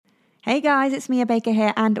Hey guys, it's Mia Baker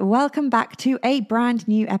here, and welcome back to a brand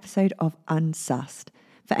new episode of Unsussed.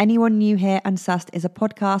 For anyone new here, Unsussed is a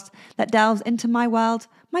podcast that delves into my world,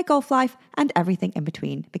 my golf life, and everything in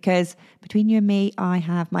between. Because between you and me, I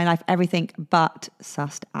have my life everything but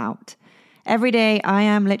sussed out. Every day, I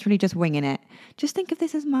am literally just winging it. Just think of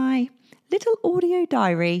this as my little audio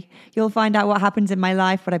diary. You'll find out what happens in my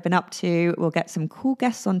life, what I've been up to. We'll get some cool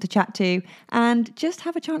guests on to chat to, and just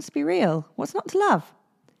have a chance to be real. What's not to love?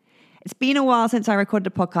 It's been a while since I recorded a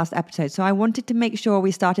podcast episode, so I wanted to make sure we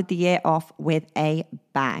started the year off with a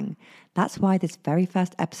bang. That's why this very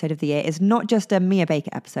first episode of the year is not just a Mia Baker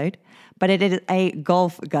episode, but it is a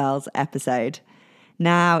Golf Girls episode.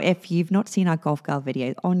 Now, if you've not seen our Golf Girl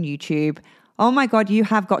videos on YouTube, oh my God, you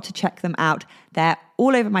have got to check them out. They're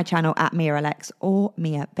all over my channel at Mia Alex or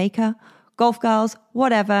Mia Baker. Golf Girls,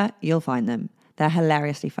 whatever, you'll find them. They're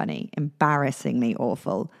hilariously funny, embarrassingly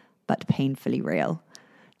awful, but painfully real.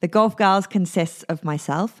 The Golf Girls consists of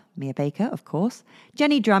myself, Mia Baker, of course,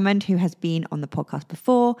 Jenny Drummond, who has been on the podcast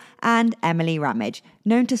before, and Emily Ramage,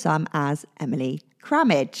 known to some as Emily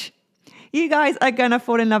Cramage. You guys are going to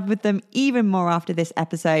fall in love with them even more after this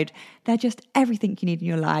episode. They're just everything you need in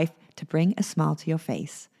your life to bring a smile to your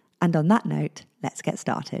face. And on that note, let's get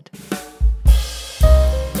started.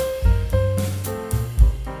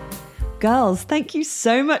 Girls, thank you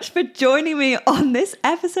so much for joining me on this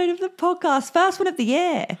episode of the podcast. First one of the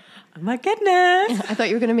year. Oh my goodness. I thought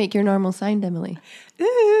you were going to make your normal sound, Emily.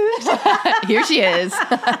 Ooh. Here she is.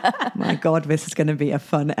 My God, this is going to be a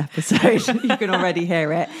fun episode. You can already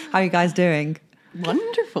hear it. How are you guys doing?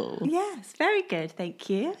 Wonderful. Yes, very good, thank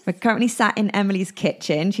you. We're currently sat in Emily's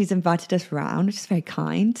kitchen. She's invited us round, which is very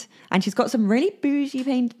kind. And she's got some really bougie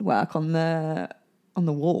paint work on the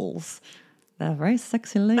walls. They're very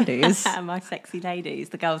sexy ladies. My sexy ladies.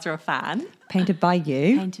 The girls are a fan. Painted by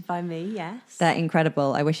you. Painted by me, yes. They're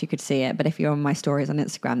incredible. I wish you could see it. But if you're on my stories on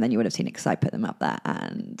Instagram, then you would have seen it because I put them up there.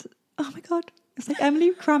 And, oh my God, it's like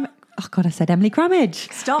Emily Cramage. Oh God, I said Emily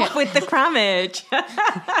Cramage. Stop with the crammage.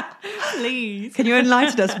 Please. Can you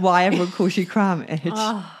enlighten us why everyone calls you Cramage?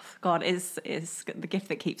 Oh, God, it's the gift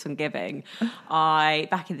that keeps on giving. I,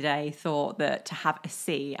 back in the day, thought that to have a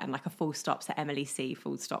C and like a full stop, so Emily C,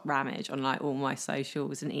 full stop Ramage on like all my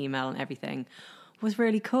socials and email and everything was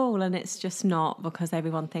really cool. And it's just not, because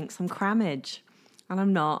everyone thinks I'm Cramage. And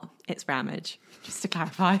I'm not. It's Ramage, just to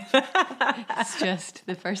clarify. It's just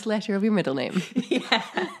the first letter of your middle name. Yeah.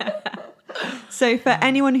 So for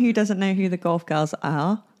anyone who doesn't know who the Golf Girls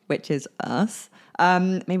are, which is us,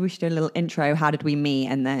 maybe we should do a little intro. How did we meet?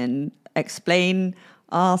 And then explain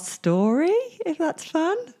our story, if that's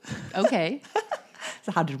fun. Okay.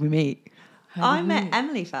 So how did we meet? I met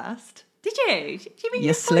Emily first. Did you? Do you mean You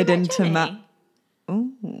you slid met into Jenny? my... Oh,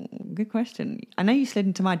 good question. I know you slid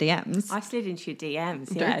into my DMs. I slid into your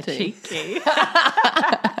DMs. Yeah, Dirty. cheeky.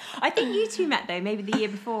 I think you two met though, maybe the year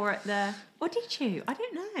before at the... Or did you? I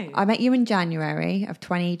don't know. I met you in January of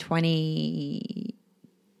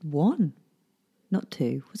 2021. Not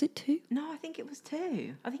 2. Was it 2? No, I think it was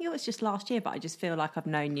 2. I think it was just last year, but I just feel like I've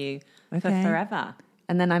known you for Okay. forever.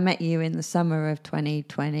 And then I met you in the summer of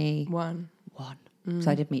 2021. One.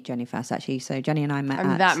 So I did meet Jenny first, actually. So Jenny and I met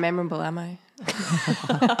I'm at... that memorable, am I?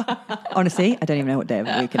 Honestly, I don't even know what day of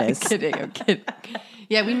the week it is. I'm kidding.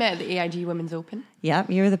 Yeah, we met at the AIG Women's Open. Yeah,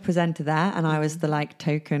 you were the presenter there, and I was the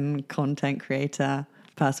token content creator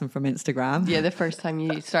person from Instagram. Yeah, the first time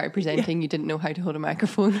you started presenting, you didn't know how to hold a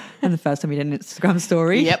microphone. And the first time you did an Instagram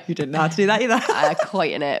story, Yep. you didn't know how to do that either.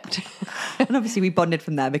 Quite inept. And obviously we bonded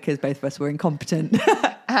from there because both of us were incompetent.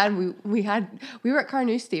 And we were at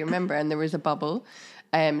Carnoustie, remember, and there was a bubble.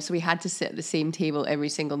 So we had to sit at the same table every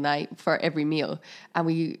single night for every meal. And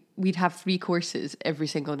we'd have 3 courses every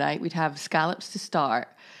single night. We'd have scallops to start.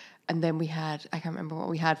 And then we had, I can't remember what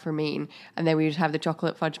we had for main. And then we would have the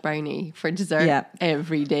chocolate fudge brownie for dessert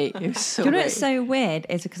every day. It was so Do you know great. what's so weird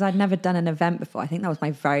is because I'd never done an event before. I think that was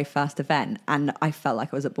my very first event. And I felt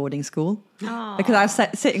like I was at boarding school. Aww. Because I was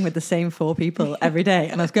sitting with the same 4 people every day.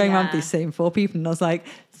 And I was going around with these same 4 people. And I was like,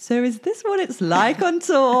 so is this what it's like on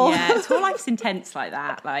tour? Yeah, tour life's intense like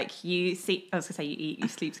that. Like you see, I was going to say you eat, you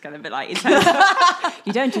sleep together, but like in terms of,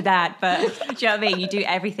 you don't do that. But do you know what I mean? You do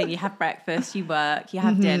everything. You have breakfast, you work, you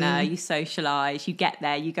have dinner, you socialise, you get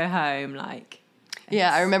there, you go home.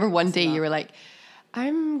 Yeah, I remember one day you were like,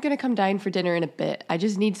 I'm going to come down for dinner in a bit. I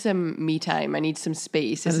just need some me time. I need some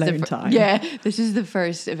space. Alone time. Yeah, this is the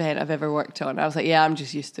first event I've ever worked on. I was like, yeah, I'm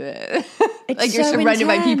just used to it. It's like you're so surrounded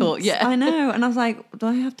by people. intense. Yeah. I know. And I was like, do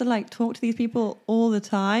I have to talk to these people all the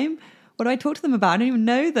time? What do I talk to them about? I don't even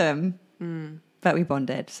know them. but we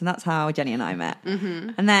bonded. So that's how Jenny and I met.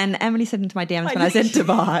 And then Emily slid into my DMs when I was in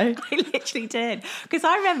Dubai. I literally did. Because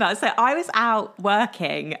I remember, so I was out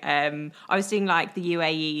working. I was doing like the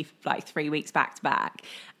UAE like 3 weeks back to back.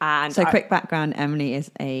 And So quick background, Emily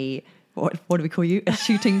is what do we call you? A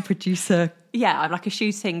shooting producer. Yeah, I'm like a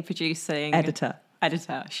shooting, producing... Editor.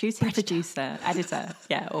 Shooting producer, editor,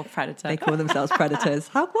 yeah, or predator. They call themselves predators.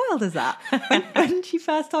 How wild is that? When she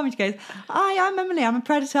first told me, she goes, "Hi, I'm Emily. I'm a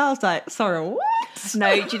predator." I was like, "Sorry, what?"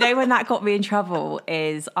 No, do you know when that got me in trouble?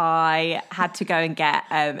 Is I had to go and get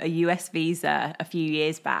a US visa a few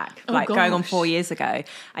years back, going on 4 years ago,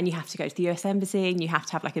 and you have to go to the US embassy and you have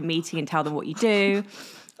to have like a meeting and tell them what you do.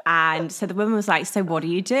 And so the woman was like, "So what do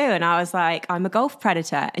you do?" And I was like, "I'm a golf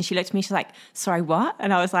predator." And she looked at me, she's like, "Sorry, what?"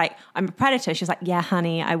 And I was like, "I'm a predator." She was like, "Yeah,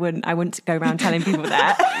 honey, I wouldn't go around telling people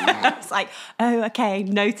that." I was like, "Oh, okay,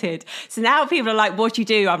 noted." So now people are like, "What do you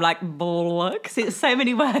do?" I'm like, because it's so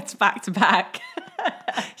many words back to back.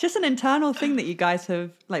 It's just an internal thing that you guys have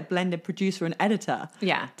like blended producer and editor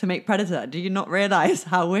to make predator. Do you not realise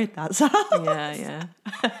how weird that sounds? Yeah.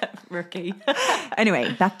 Rookie.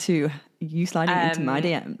 Anyway, back to you sliding into my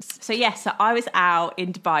DMs. So I was out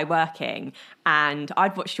in Dubai working and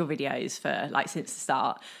I'd watched your videos for like since the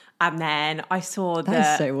start. And then I saw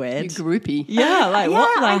that is so weird. You groupie. Yeah, like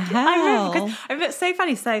what the hell? I remember it's so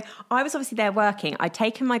funny. So I was obviously there working. I'd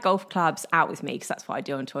taken my golf clubs out with me because that's what I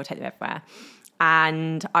do on tour. I take them everywhere.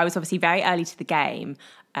 And I was obviously very early to the game.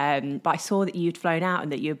 But I saw that you'd flown out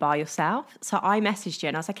and that you were by yourself. So I messaged you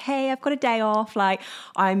and I was like, "Hey, I've got a day off.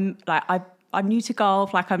 I'm new to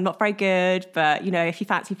golf, like I'm not very good, but you know, if you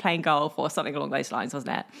fancy playing golf," or something along those lines,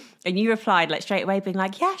 wasn't it? And you replied like straight away being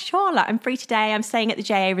like, "Yeah, sure, like I'm free today. I'm staying at the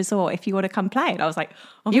JA Resort if you want to come play." And I was like,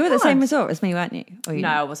 "Oh, you were at the same resort as me, weren't you?" No,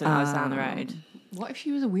 I wasn't. I was down the road. What if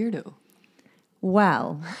she was a weirdo?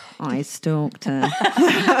 Well, I stalked her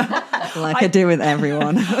like I do with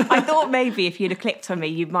everyone. I thought maybe if you'd have clicked on me,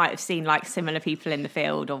 you might have seen like similar people in the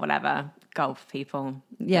field or whatever, golf people.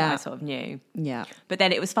 Yeah, I sort of knew. Yeah, but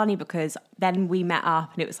then it was funny because then we met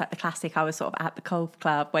up and it was like the classic. I was sort of at the golf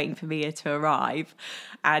club waiting for Mia to arrive,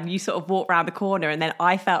 and you sort of walked around the corner, and then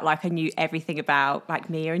I felt like I knew everything about like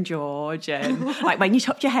Mia and George, and like when you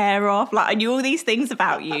chopped your hair off, like I knew all these things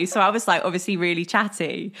about you. So I was like obviously really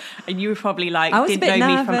chatty, and you were probably like didn't know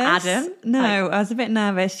nervous. Me from Adam. No, I was a bit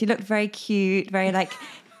nervous. She looked very cute, very like.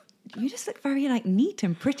 You just look very like neat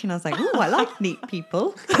and pretty, and I was like, "Oh, I like neat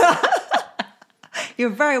people." You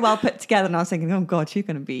were very well put together, and I was thinking, "Oh God, you're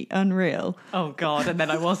going to be unreal." Oh God, and then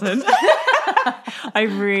I wasn't. I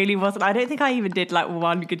really wasn't. I don't think I even did like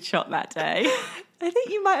one good shot that day. I think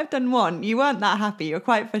you might have done one. You weren't that happy. You were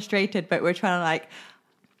quite frustrated, but we're trying to like,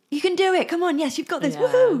 "You can do it. Come on, yes, you've got this. Yeah.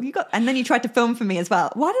 Woohoo! You got." And then you tried to film for me as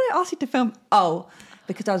well. Why did I ask you to film? Oh,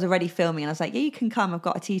 because I was already filming, and I was like, "Yeah, you can come. I've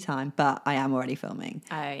got a tea time, but I am already filming."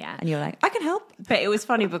 Oh yeah. And you were like, "I can help." But it was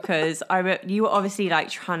funny because you were obviously like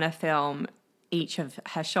trying to film each of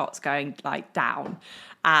her shots going like down,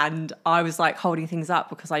 and I was like holding things up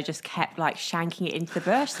because I just kept like shanking it into the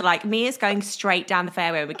bush. So like Mia's going straight down the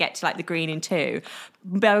fairway, we get to like the green in 2,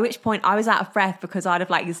 by which point I was out of breath because I'd have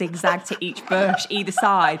like zigzagged to each bush either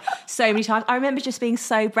side so many times. I remember just being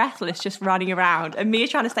so breathless, just running around, and Mia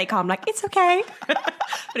trying to stay calm, like it's okay. But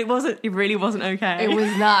it really wasn't okay. It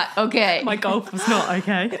was not okay. My golf was not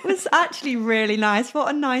okay. It was actually really nice.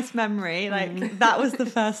 What a nice memory. Like that was the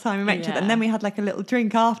first time we met each other, and then we had like a little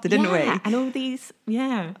drink after, didn't we? And all these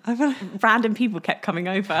random people kept coming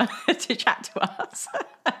over to chat to us.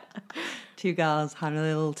 2 girls having a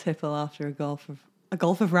little tipple after a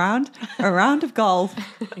round of golf.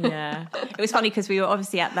 Yeah, it was funny because we were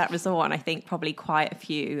obviously at that resort, and I think probably quite a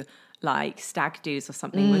few like stag do's or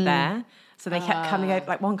something were there. So they kept coming over.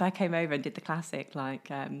 Like one guy came over and did the classic, like,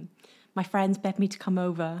 "My friends begged me to come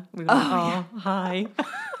over." We were hi.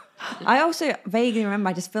 I also vaguely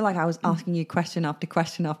remember, I just feel like I was asking you question after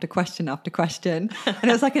question after question after question. And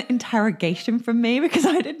it was like an interrogation from me because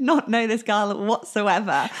I did not know this girl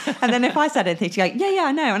whatsoever. And then if I said anything, she'd go, yeah,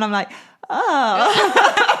 I know. And I'm like, oh.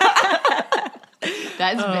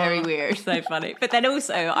 That's very weird. So funny. But then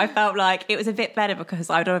also I felt like it was a bit better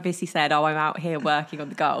because I'd obviously said, I'm out here working on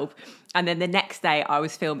the golf. And then the next day I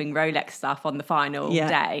was filming Rolex stuff on the final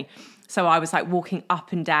day. So I was like walking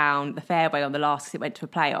up and down the fairway on the last, because it went to a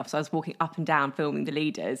playoff. So I was walking up and down filming the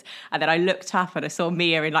leaders. And then I looked up and I saw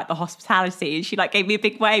Mia in like the hospitality, and she like gave me a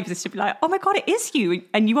big wave as to be like, "Oh my God, it is you.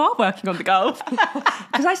 And you are working on the golf."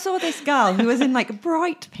 Because I saw this girl who was in like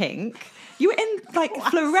bright pink. You were in like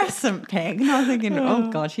fluorescent pink. And I was thinking,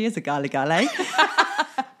 oh God, she is a girly.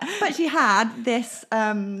 But she had this,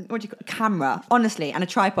 what do you call it, camera, honestly, and a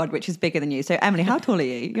tripod, which is bigger than you. So, Emily, how tall are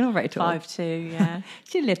you? You're not very tall. 5'2", yeah.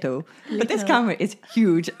 She's little. But this camera is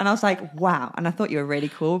huge. And I was like, wow. And I thought you were really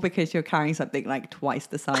cool because you're carrying something like twice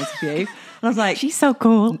the size of you. And I was like... She's so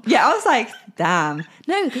cool. Yeah, I was like, damn.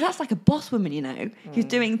 No, because that's like a boss woman, you know, who's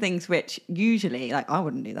doing things which usually, like, I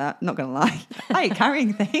wouldn't do that. Not going to lie. I hate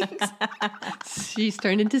carrying things. She's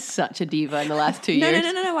turned into such a diva in the last 2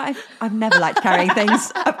 years. No. I've never liked carrying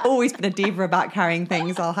things. I've always been a diva about carrying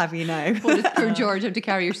things, I'll have you know. What does poor George have to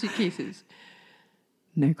carry your suitcases?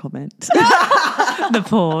 No comment. The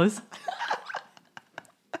pause.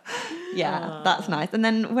 Yeah, that's nice. And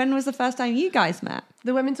then when was the first time you guys met?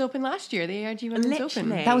 The Women's Open last year, the AIG Women's Open.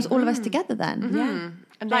 Literally. That was all of us together then. Yeah.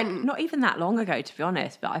 And Like, then, not even that long ago, to be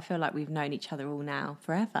honest, but I feel like we've known each other all now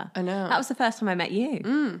forever. I know. That was the first time I met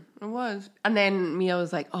you. it was. And then Mia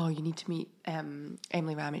was like, oh, you need to meet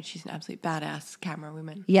Emily Ramage. She's an absolute badass camera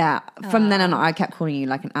woman. Yeah, from then on, I kept calling you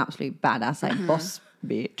like an absolute badass, like boss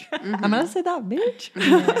bitch. I'm going to say that, bitch.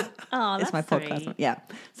 Oh, It's my podcast. sweet. Yeah,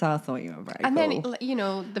 so I thought you were very And cool. then, you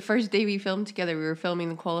know, the first day we filmed together, we were filming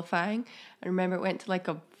the qualifying. I remember it went to like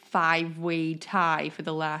a 5-way tie for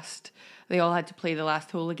the last... They all had to play the last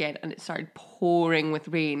hole again, and it started pouring with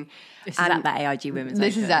rain. This is at the AIG Women's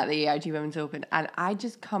This Open. is at the AIG Women's Open. And I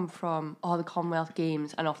just come from all the Commonwealth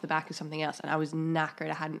Games and off the back of something else, and I was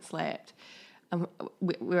knackered. I hadn't slept. And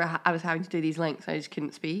I was having to do these links, I just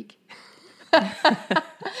couldn't speak.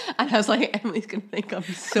 And I was like, Emily's going to think I'm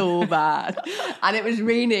so bad. And it was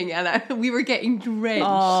raining, and we were getting drenched.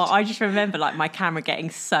 Oh, I just remember like my camera getting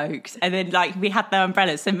soaked, and then like we had the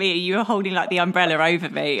umbrella. So Mia, you were holding like the umbrella over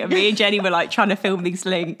me, and me and Jenny were like trying to film these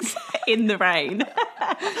links in the rain.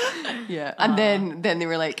 Yeah. And then they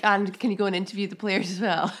were like, and can you go and interview the players as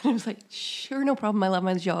well? And I was like, sure, no problem. I love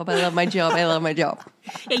my job. I love my job. I love my job.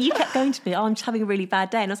 Yeah, you kept going to me, oh, I'm just having a really bad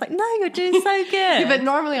day. And I was like, no, you're doing so good. Yeah, but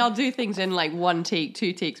normally I'll do things in like 1 take,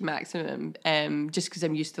 2 takes maximum, just because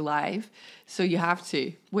I'm used to live. So you have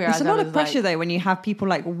to. Whereas There's a lot of pressure though when you have people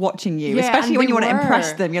like watching you, Yeah, especially and when they you want to were.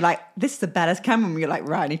 impress them. You're like, this is the baddest camera. You're like,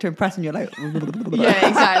 right, I need to impress them. You're like, Yeah,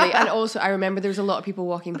 exactly. And also, I remember there was a lot of people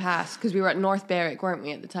walking past because we were at North Berwick, weren't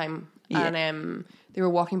we, at the time? Yeah. And they were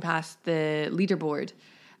walking past the leaderboard,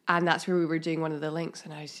 and that's where we were doing one of the links.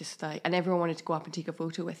 And I was just like, and everyone wanted to go up and take a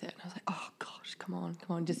photo with it. And I was like, oh gosh, come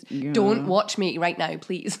on, just don't watch me right now,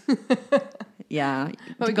 please. yeah,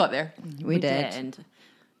 But we got there. we did.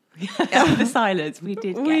 The silence, we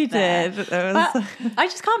did. We get there. did. There was- But I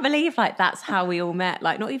just can't believe like that's how we all met.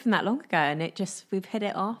 Like not even that long ago, and we've hit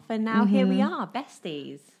it off, and now here we are,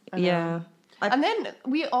 besties. Yeah. And then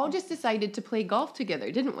we all just decided to play golf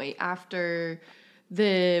together, didn't we? After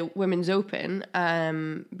the Women's Open,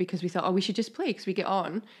 because we thought, oh, we should just play because we get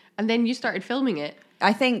on. And then you started filming it.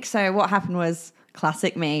 I think so. What happened was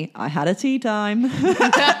classic me. I had a tea time.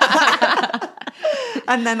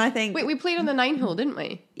 And then I think... Wait, we played on the 9 hole, didn't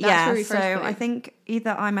we? That's yeah, where we so first played. I think either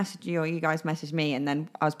I messaged you or you guys messaged me, and then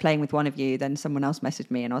I was playing with one of you, then someone else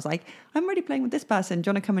messaged me, and I was like, I'm already playing with this person. Do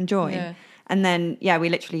you want to come and join? Yeah. And then, yeah, we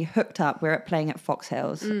literally hooked up. We're playing at Fox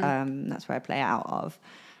Hills. That's where I play out of.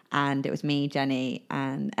 And it was me, Jenny,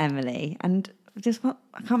 and Emily. And just what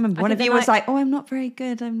I can't remember. One of you was like, "Oh, I'm not very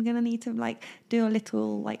good. I'm gonna need to like do a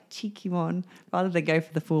little like cheeky one rather than go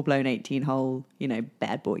for the full blown 18-hole, you know,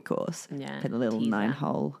 bad boy course. Yeah, Put a little teaser.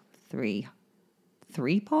 9-hole three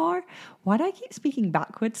par. Why do I keep speaking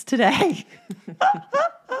backwards today?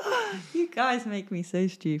 You guys make me so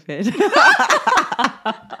stupid.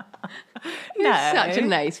 You're such a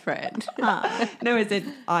nice friend. No, it's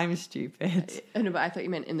in I'm stupid. I know, but I thought you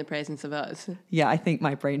meant in the presence of us. Yeah, I think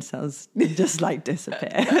my brain cells just like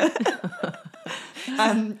disappear.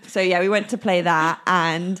 So yeah, we went to play that,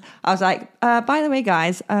 and I was like, by the way,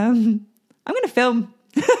 guys, I'm going to film.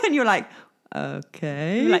 And you're like,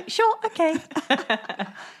 okay. Like, sure, okay.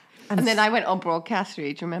 And then I went on broadcast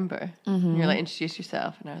read, remember? And you're like, introduce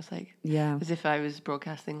yourself. And I was like, Yeah. as if I was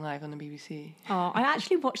broadcasting live on the BBC. Oh, I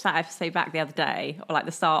actually watched that episode back the other day, or like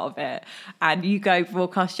the start of it, and you go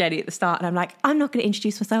broadcast Jenny at the start, and I'm like, I'm not going to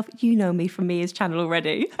introduce myself. You know me from Mia's channel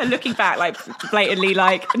already. And looking back, like blatantly,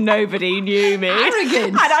 like nobody knew me.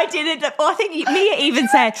 Arrogant. And I didn't. Well, I think Mia even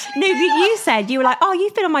said, no, but you said you were like, oh,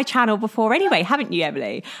 you've been on my channel before anyway, haven't you,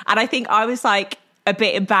 Emily? And I think I was like a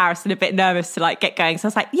bit embarrassed and a bit nervous to like get going. So I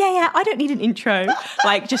was like, yeah, I don't need an intro.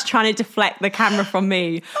 Like just trying to deflect the camera from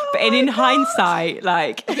me. But in hindsight,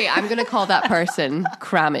 like... Okay, I'm going to call that person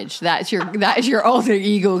Cramage. That is your alter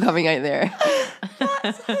ego coming out there.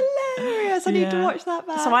 That's hilarious. I need to watch that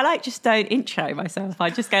back. So I like just don't intro myself.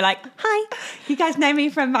 I just go like, hi. You guys know me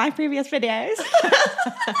from my previous videos.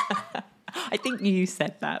 I think you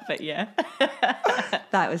said that, but yeah.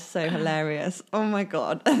 That was so hilarious. Oh my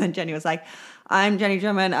God. And then Jenny was like, I'm Jenny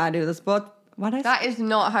Drummond. I do the sport. What I That is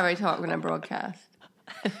not how I talk when I broadcast.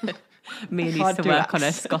 Mia needs Can't to do work on a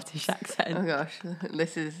accents. Scottish accent. Oh gosh,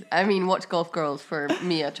 watch Golf Girls for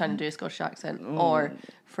Mia trying to do a Scottish accent or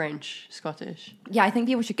French, Scottish. Yeah, I think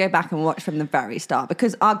people should go back and watch from the very start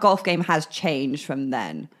because our golf game has changed from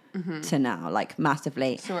then to now, like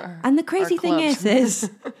massively. So and the crazy our thing clubs. is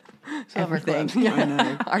Some of our everything. clubs. I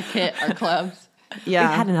know. Our kit, our clubs. Yeah,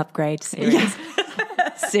 We had an upgrade, serious.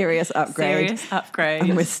 serious upgrade. Serious upgrade.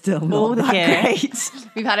 And we're still not All the that gear. great.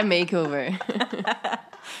 We've had a makeover.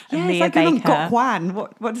 Yeah, Mia it's like on Baker. Got Juan.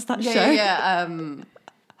 What does that show? Yeah. Can't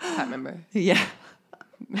remember. Yeah.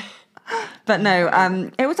 But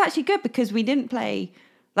no, it was actually good because we didn't play,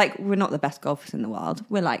 like, we're not the best golfers in the world.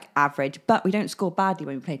 We're like average, but we don't score badly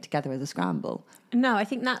when we play together as a scramble. No, I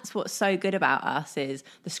think that's what's so good about us is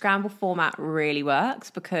the scramble format really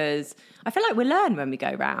works because I feel like we learn when we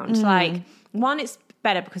go round. Like, one, it's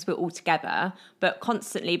better because we're all together, but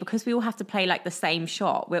constantly because we all have to play like the same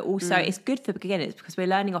shot, we're also it's good for beginners because we're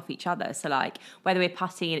learning off each other. So like whether we're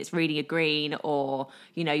putting and it's reading a green or,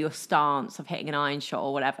 you know, your stance of hitting an iron shot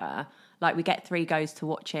or whatever, like we get 3 goes to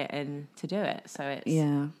watch it and to do it. So it's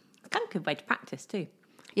kind of a good way to practice too.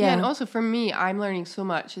 Yeah, and also for me, I'm learning so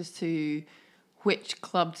much as to which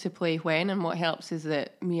club to play when, and what helps is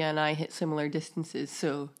that Mia and I hit similar distances,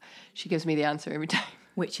 so she gives me the answer every time.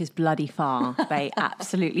 Which is bloody far. They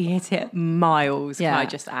absolutely hit it miles, Yeah. can I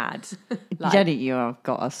just add. Like, Jenny, you've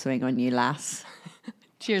got a swing on you, lass.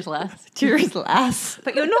 Cheers, lass. Cheers, lass.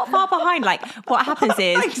 but you're not far behind. Like, what happens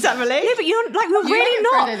is... Thanks, Emily. No, but you're like, we're You really hit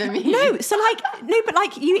not. further than me. No, so like, no, but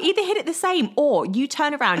like, you either hit it the same or you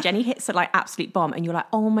turn around, Jenny hits a like absolute bomb and you're like,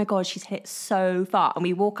 oh my God, she's hit so far. And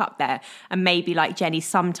we walk up there and maybe like Jenny's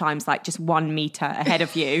sometimes like just 1 meter ahead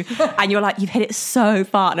of you. And you're like, you've hit it so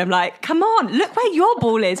far. And I'm like, come on, look where your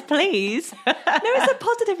ball is, please. No, it's a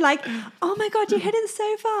positive, like, oh my God, you hit it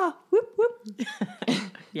so far. Whoop, whoop.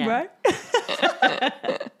 Yeah. Right?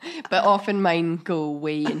 But often mine go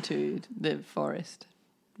way into the forest.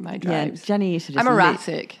 My Yeah, drives. Jenny used to just... I'm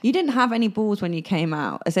erratic. You didn't have any balls when you came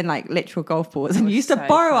out, as in like literal golf balls, and you used to so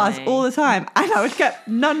borrow funny. us all the time, and I would get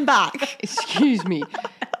none back. Excuse me.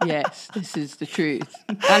 Yes, this is the truth.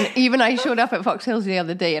 And even I showed up at Fox Hills the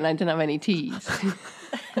other day and I didn't have any teas.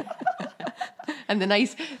 And the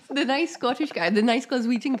nice Scottish guy, the nice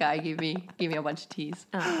Glaswegian guy gave me a bunch of teas.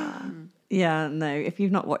 Yeah, no, if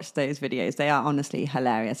you've not watched those videos, they are honestly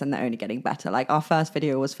hilarious and they're only getting better. Like our first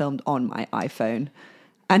video was filmed on my iPhone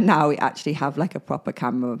and now we actually have like a proper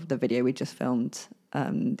camera of the video we just filmed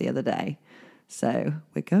the other day. So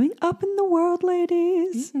we're going up in the world,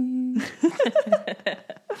 ladies.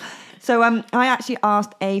 So I actually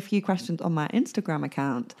asked a few questions on my Instagram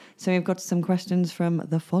account. So we've got some questions from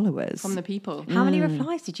the followers. From the people. How many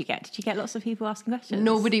replies did you get? Did you get lots of people asking questions?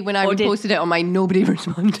 Nobody, when I Or did- posted it on mine, nobody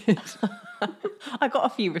responded. I got a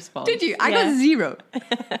few responses. Did you? I Yeah. got 0.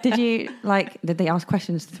 Did they ask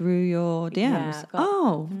questions through your DMs? Yeah, I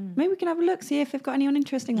got- Maybe we can have a look, see if they've got any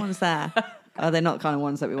uninteresting ones there. Oh, they're not kind of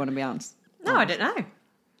ones that we want to be answered. No, I don't know.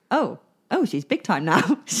 Oh, she's big time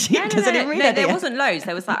now. She No, doesn't even read it. there wasn't loads.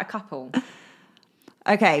 There was like a couple.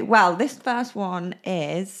 Okay, well, this first one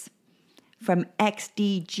is from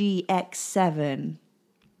XDGX7.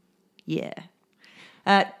 Yeah.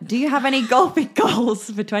 Do you have any golfing goals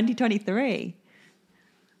for 2023?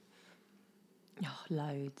 Oh,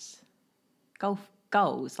 loads. Golf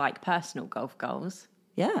goals, like personal golf goals.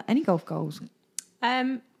 Yeah, any golf goals?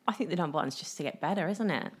 I think the number 1 is just to get better, isn't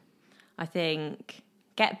it? I think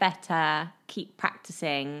get better, keep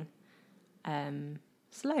practicing,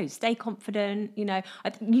 slow, stay confident. You know,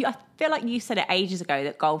 I feel like you said it ages ago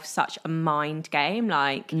that golf's such a mind game.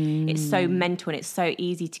 Like it's so mental and it's so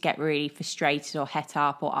easy to get really frustrated or het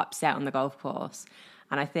up or upset on the golf course.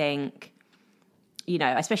 And I think, you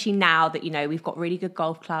know, especially now that, you know, we've got really good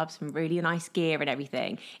golf clubs and really nice gear and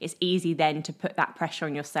everything, it's easy then to put that pressure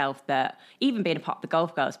on yourself that even being a part of the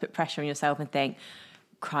Golf Girls, put pressure on yourself and think,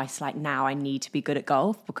 Christ, like now I need to be good at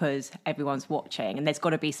golf because everyone's watching and there's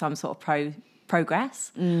got to be some sort of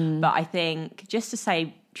progress. But I think just to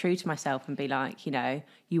stay true to myself and be like, you know,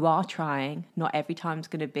 you are trying. Not every time's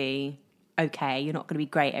going to be okay. You're not going to be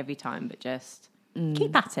great every time, but just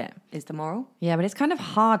keep at it is the moral. Yeah, but it's kind of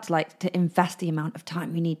hard to invest the amount of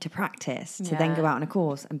time we need to practice to then go out on a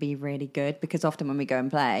course and be really good because often when we go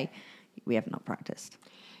and play, we have not practiced.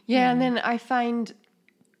 Yeah, and then I find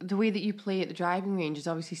the way that you play at the driving range is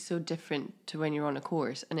obviously so different to when you're on a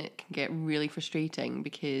course, and it can get really frustrating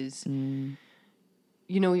because you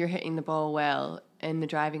know you're hitting the ball well in the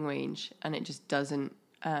driving range and it just doesn't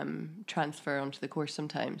transfer onto the course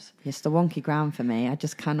sometimes. It's the wonky ground for me. I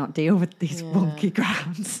just cannot deal with these wonky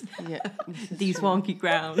grounds. Yeah, These wonky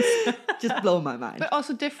grounds. Just blow my mind. but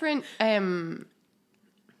also different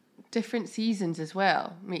seasons as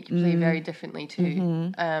well make you play very differently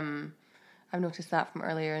too. I've noticed that from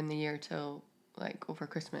earlier in the year till like over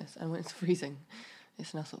Christmas, and when it's freezing,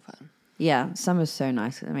 it's not so fun. Yeah, summer's so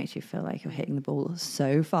nice because it makes you feel like you're hitting the ball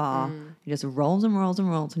so far. It just rolls and rolls and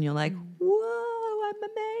rolls, and you're like, whoa, I'm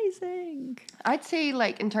amazing. I'd say,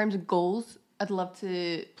 like, in terms of goals, I'd love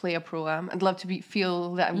to play a pro-am. I'd love to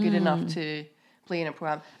feel that I'm good enough to play in a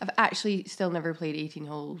pro-am. I've actually still never played 18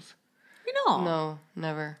 holes. You're not? No,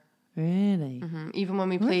 never. Really? Even when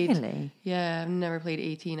we played... Really? Yeah, I've never played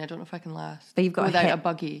 18. I don't know if I can last. But you've got a without hip. a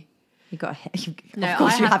buggy. You've got a hip. No, of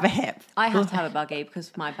course I you have- have a hip. I have to have a buggy because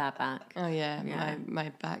of my bad back. Oh, yeah. Yeah.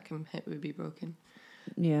 My back and hip would be broken.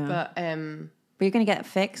 Yeah. But But you're going to get it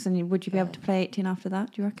fixed, and would you be able to play 18 after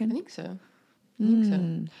that, do you reckon? I think so.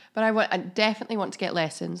 But I definitely want to get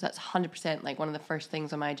lessons. That's 100% like one of the first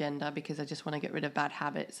things on my agenda, because I just want to get rid of bad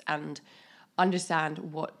habits and understand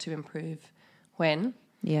what to improve when.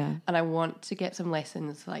 Yeah. And I want to get some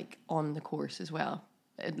lessons like on the course as well.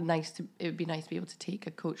 It would be nice to be able to take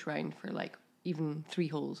a coach round for like even 3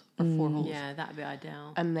 holes or 4 holes. Yeah, that'd be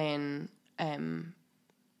ideal. And then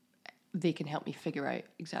they can help me figure out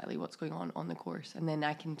exactly what's going on the course. And then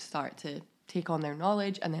I can start to take on their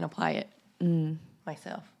knowledge and then apply it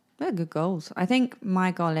myself. They're good goals. I think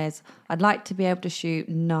my goal is I'd like to be able to shoot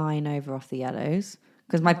 9 over off the yellows,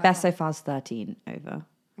 because my best so far is 13 over.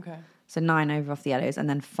 Okay. So 9 over off the yellows and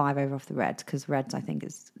then 5 over off the reds, because reds I think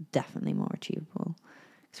is definitely more achievable.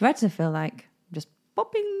 Because reds I feel like just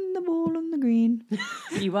popping the ball on the green.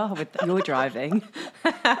 You are with your driving.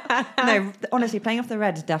 No, honestly, playing off the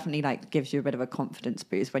reds definitely like gives you a bit of a confidence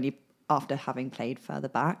boost when you, after having played further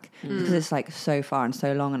back, because it's like so far and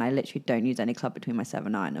so long, and I literally don't use any club between my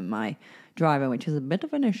 7-9 and my driver, which is a bit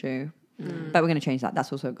of an issue. But we're going to change that.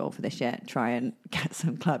 That's also a goal for this year. Try and get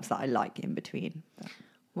some clubs that I like in between.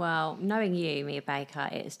 Well, knowing you, Mia Baker,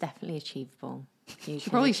 it is definitely achievable. She'll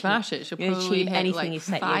probably smash it. She'll you'll probably achieve hit anything like you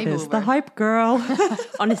set 5 you. It's over. the hype girl.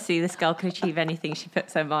 Honestly, this girl can achieve anything she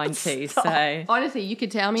puts her mind to. So Honestly, you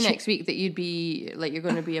could tell me next week that you'd be like you're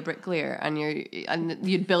going to be a bricklayer and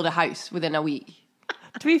you'd build a house within a week.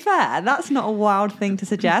 To be fair, that's not a wild thing to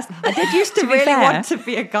suggest. I did used to To be really fair. want to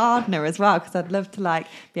be a gardener as well, because I'd love to like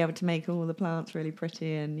be able to make all the plants really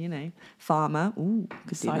pretty, and you know, farmer. Ooh, could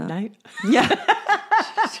do side that. note. Yeah.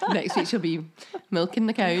 Next week she'll be milking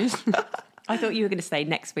the cows. I thought you were going to say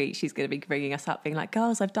next week she's going to be bringing us up being like,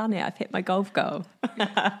 girls, I've done it. I've hit my golf goal.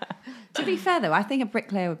 To be fair though, I think a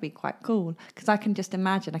bricklayer would be quite cool, because I can just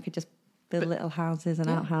imagine I could just build little houses and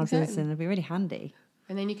outhouses, exactly. and it'd be really handy.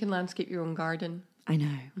 And then you can landscape your own garden. I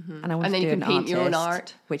know. And I want And to then do you can an paint your own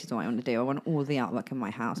artist, art. which is what I want to do. I want all the artwork in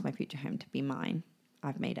my house, my future home, to be mine.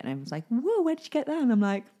 I've made it. And everyone's like, whoa, where did you get that? And I'm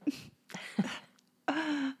like,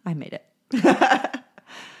 I made it.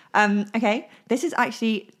 Okay, this is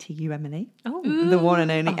actually to you, Emily. Oh. The one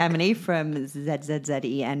and only Emily from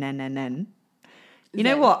ZZZENNNN. You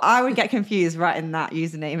know Zen. what? I would get confused writing that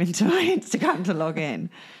username into my Instagram to log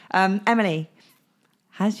in. Emily,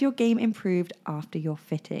 has your game improved after your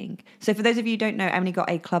fitting? So for those of you who don't know, Emily got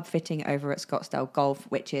a club fitting over at Scottsdale Golf,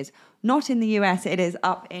 which is not in the US. It is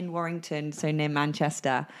up in Warrington, so near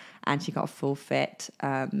Manchester. And she got a full fit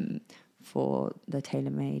for the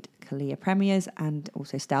TaylorMade Kalia Premiers and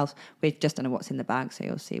also Styles. We've just done a what's in the bag, so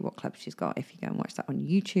you'll see what clubs she's got if you go and watch that on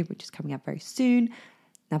YouTube, which is coming up very soon.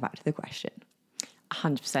 Now back to the question.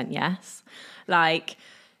 100% yes. Like,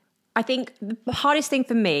 I think the hardest thing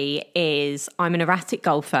for me is I'm an erratic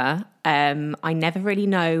golfer. I never really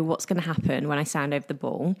know what's going to happen when I stand over the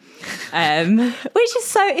ball, which is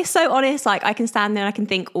so honest. Like, I can stand there and I can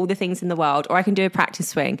think all the things in the world, or I can do a practice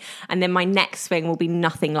swing, and then my next swing will be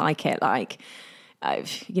nothing like it. Like,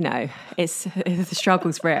 you know, the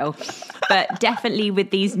struggle's real. But definitely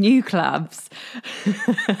with these new clubs,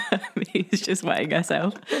 He's just wetting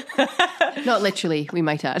herself. Not literally, we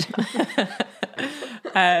might add.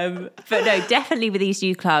 But no, definitely with these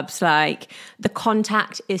new clubs, like the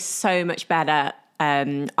contact is so much better.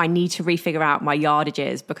 I need to refigure out my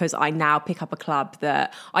yardages, because I now pick up a club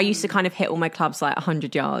that I used to kind of hit all my clubs like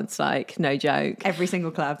 100 yards, like no joke. Every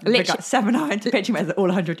single club. Literally- Pick up 7 irons, pitching with all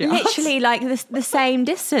 100 yards. Literally like the same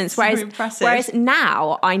distance. So impressive. Whereas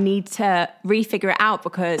now I need to refigure it out,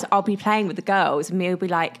 because I'll be playing with the girls and Mia will be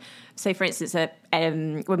like, so for instance,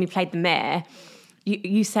 when we played the Mare,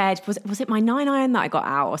 you said, was it my 9 iron that I got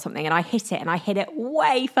out or something? And I hit it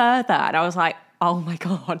way further. And I was like, oh my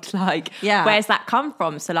God, like, where's that come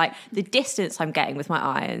from? So like the distance I'm getting with my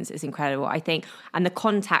irons is incredible, I think. And the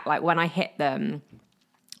contact, like when I hit them,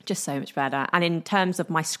 just so much better. And in terms of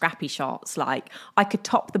my scrappy shots, like I could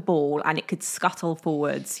top the ball and it could scuttle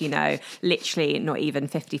forwards, literally not even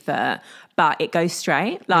 50 foot, but it goes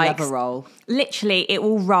straight. Like a roll. Literally, it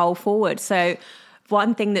will roll forward. So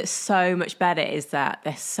one thing that's so much better is that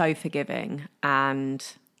they're so forgiving, and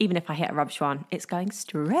even if I hit a rubbish one, it's going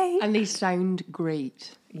straight. And they sound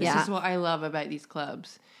great. Yeah. This is what I love about these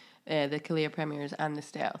clubs, the Kalia Premiers and the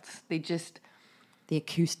Stealths. They just... The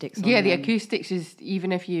acoustics. The acoustics is,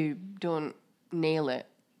 even if you don't nail it,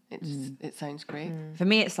 it sounds great. For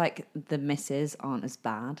me, it's like the misses aren't as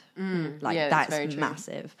bad. That's very That's true.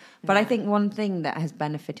 massive. But I think one thing that has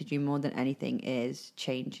benefited you more than anything is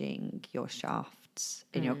changing your shafts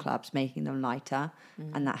in your clubs, making them lighter,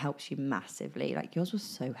 and that helps you massively. Like yours was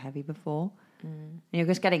so heavy before, and you're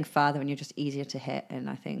just getting further, and you're just easier to hit. And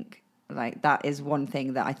I think like that is one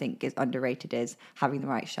thing that I think is underrated, is having the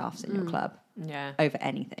right shafts in your club over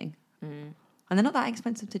anything. And they're not that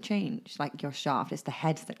expensive to change, like your shaft. It's the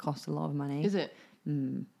heads that cost a lot of money. Is it?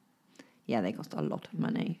 Yeah, they cost a lot of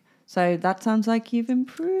money. So that sounds like you've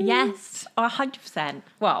improved. Yes, 100%.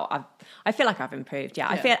 Well, I feel like I've improved.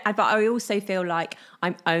 Yeah, but I also feel like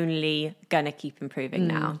I'm only gonna keep improving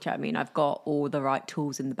now. Do you know what I mean? I've got all the right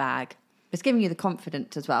tools in the bag. It's giving you the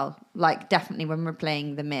confidence as well. Like definitely when we're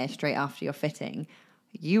playing the mirror straight after your fitting,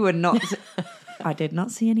 you were not... I did not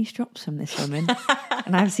see any strops from this woman.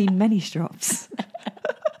 And I've seen many strops.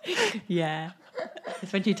 Yeah.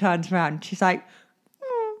 It's when she turns around, she's like...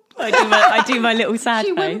 I do my little sad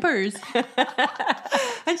She face. whimpers.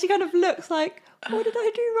 And she kind of looks like, what did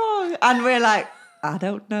I do wrong? And we're like, I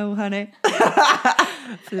don't know, honey.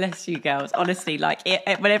 Bless you, girls. Honestly, like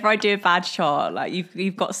whenever I do a bad shot, like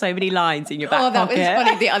you've got so many lines in your back that pocket. was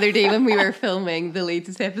funny the other day when we were filming the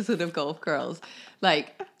latest episode of Golf Girls.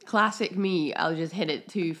 Like, classic me, I'll just hit it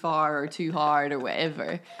too far or too hard or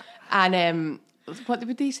whatever. And what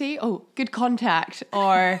would they say? Oh, good contact,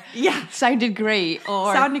 or sounded great,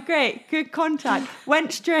 or Sounded great, good contact,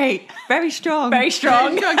 went straight, very strong. Very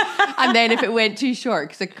strong. And then if it went too short,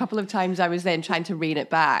 because a couple of times I was then trying to rein it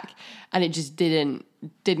back, and it just didn't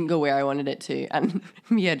go where I wanted it to, and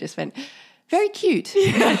Mia just went, very cute.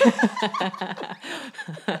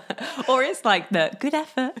 Or it's like the good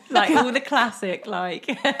effort, like all the classic, like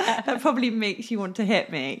That probably makes you want to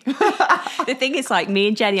hit me. the thing is, like me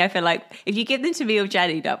and Jenny, I feel like if you give them to me or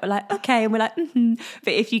Jenny, they'll be like, okay, and we're like,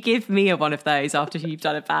 But if you give Mia one of those after you've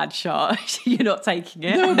done a bad shot, you're not taking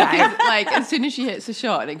it. No, because like as soon as she hits a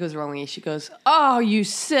shot and it goes wrong, she goes, oh, you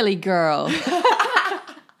silly girl.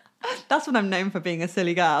 That's what I'm known for, being a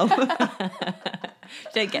silly girl.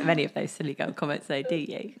 You don't get many of those silly girl comments though, do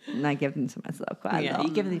you? And I give them to myself quite a lot.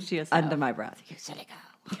 You give them to yourself. Under my breath. You silly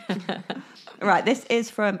girl. Right, this is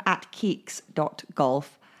from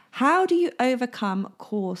 @keeks.golf. How do you overcome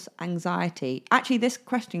course anxiety? Actually, this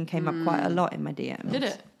question came up quite a lot in my DMs. Did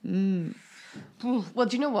it? Well,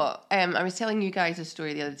 do you know what? I was telling you guys a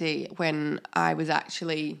story the other day when I was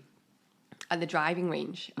actually at the driving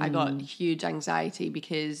range. I got huge anxiety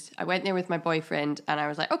because I went there with my boyfriend and I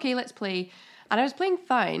was like, okay, let's play. And I was playing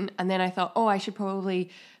fine. And then I thought, I should probably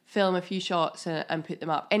film a few shots and put them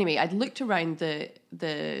up. Anyway, I'd looked around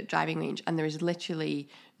the driving range and there was literally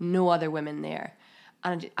no other women there.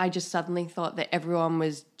 And I just suddenly thought that everyone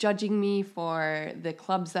was judging me for the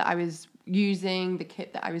clubs that I was using, the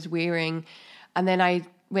kit that I was wearing. And then I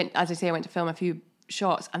went to film a few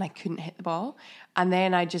shots and I couldn't hit the ball. And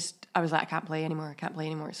then I was like, I can't play anymore.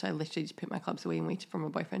 So I literally just put my clubs away and waited for my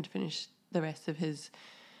boyfriend to finish the rest of his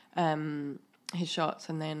shots.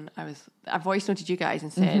 And then I voice noted you guys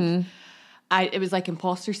and said, it was like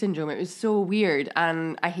imposter syndrome. It was so weird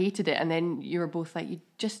and I hated it. And then you were both like, you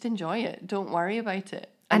just enjoy it. Don't worry about it.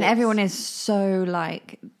 And everyone is so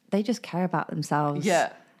like, they just care about themselves.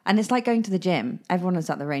 Yeah. And it's like going to the gym. Everyone is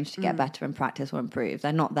at the range to get better and practice or improve.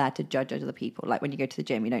 They're not there to judge other people. Like when you go to the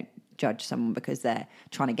gym, you don't judge someone because they're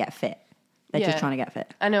trying to get fit. They're just trying to get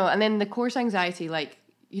fit. I know. And then the course anxiety, like,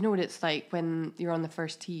 you know what it's like when you're on the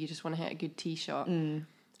first tee, you just want to hit a good tee shot. And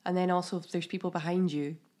then also if there's people behind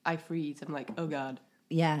you, I freeze. I'm like, oh God.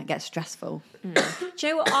 Yeah, it gets stressful. Do you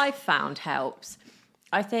know what I've found helps?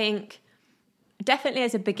 I think definitely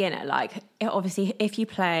as a beginner, like obviously if you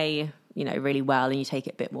play, really well and you take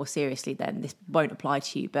it a bit more seriously, then this won't apply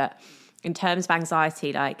to you. But in terms of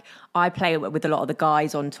anxiety, like I play with a lot of the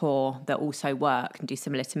guys on tour that also work and do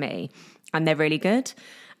similar to me, and they're really good.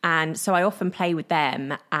 And so I often play with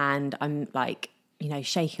them and I'm like,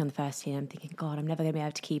 shaking on the first tee and I'm thinking, God, I'm never going to be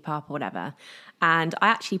able to keep up or whatever. And I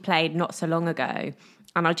actually played not so long ago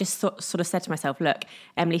And I just sort of said to myself, look,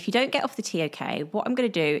 Emily, if you don't get off the tee okay, what I'm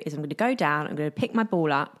going to do is I'm going to go down, I'm going to pick my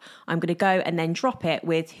ball up, I'm going to go and then drop it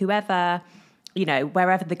with whoever,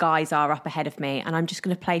 wherever the guys are up ahead of me, and I'm just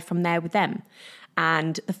going to play from there with them.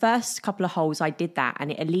 And the first couple of holes I did that,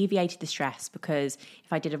 and it alleviated the stress, because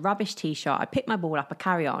if I did a rubbish tee shot, I pick my ball up, I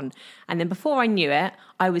carry on. And then before I knew it,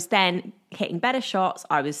 I was then hitting better shots.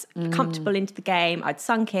 I was comfortable into the game. I'd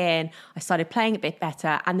sunk in. I started playing a bit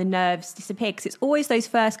better, and the nerves disappeared, because it's always those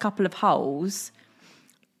first couple of holes.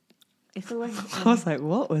 It's always. I was like,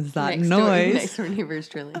 what was that Next noise? door neighbour's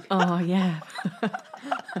drilling. Oh, yeah.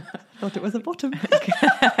 Thought it was a bottom.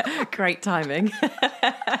 Great timing.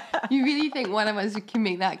 You really think one of us can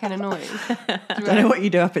make that kind of noise? I don't know what you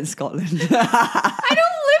do up in Scotland. I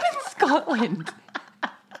don't live in Scotland.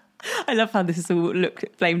 I love how this is all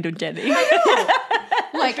blamed on Jenny.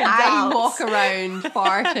 Like, I walk around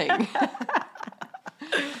farting.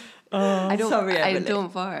 I don't. sorry, I Emily.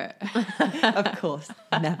 don't fart. Of course,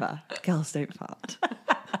 never. Girls don't fart.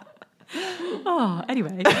 Oh,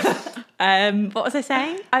 anyway. What was I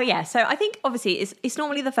saying? Oh, yeah. So I think obviously it's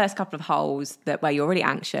normally the first couple of holes where you're really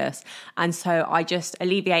anxious. And so I just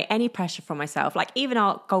alleviate any pressure from myself. Like even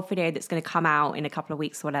our golf video that's going to come out in a couple of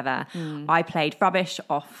weeks or whatever, I played rubbish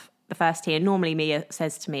off the first tee. And normally Mia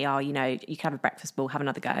says to me, you can have a breakfast ball, have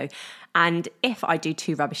another go. And if I do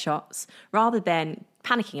 2 rubbish shots, rather than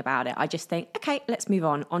panicking about it, I just think, okay, let's move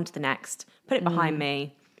on to the next, put it behind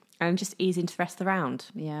me. And just ease into the rest of the round.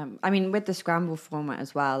 Yeah, I mean, with the scramble format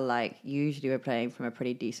as well, like usually we're playing from a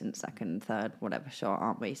pretty decent second, third, whatever shot,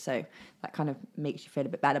 aren't we? So that kind of makes you feel a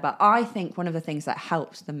bit better. But I think one of the things that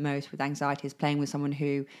helps the most with anxiety is playing with someone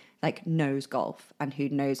who like knows golf and who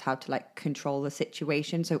knows how to like control the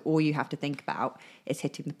situation. So all you have to think about is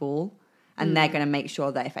hitting the ball. And they're going to make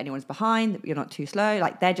sure that if anyone's behind, that you're not too slow.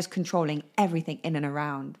 Like they're just controlling everything in and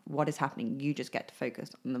around what is happening. You just get to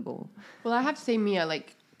focus on the ball. Well, I have to say, Mia,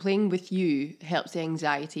 like playing with you helps the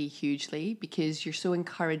anxiety hugely, because you're so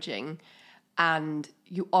encouraging and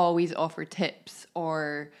you always offer tips,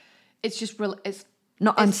 or it's just it's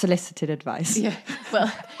not unsolicited advice. Yeah,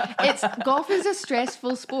 well, golf is a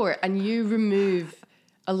stressful sport, and you remove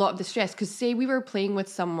a lot of the stress. Because say we were playing with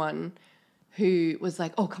someone who was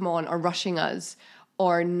like, oh, come on, or rushing us,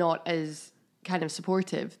 or not as kind of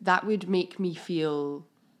supportive, that would make me feel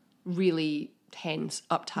really tense,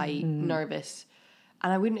 uptight, nervous,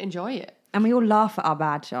 and I wouldn't enjoy it. And we all laugh at our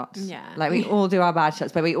bad shots. Yeah. Like we all do our bad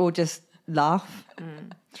shots, but we all just laugh.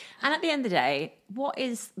 And at the end of the day, what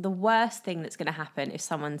is the worst thing that's going to happen if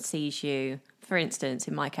someone sees you, for instance,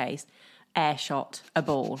 in my case, air shot a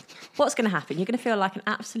ball? What's going to happen? You're going to feel like an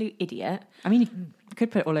absolute idiot. I mean, you could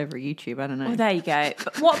put it all over YouTube, I don't know. Well, there you go.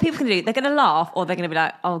 But what people can do, they're going to laugh, or they're going to be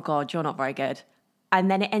like, oh God, you're not very good. And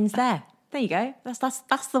then it ends there. There you go.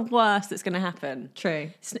 That's the worst that's going to happen.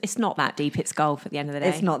 True. It's not that deep. It's golf at the end of the day.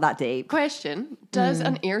 It's not that deep. Question, does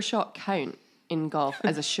an air shot count in golf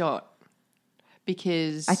as a shot?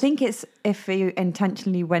 Because I think it's if you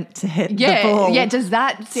intentionally went to hit the yeah, ball. yeah. Does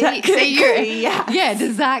that say you're Technically, yes. yeah?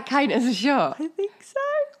 Does that count as a shot? I think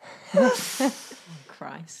so.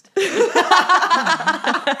 Christ.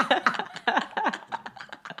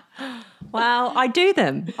 Well, I do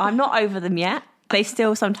them. I'm not over them yet. They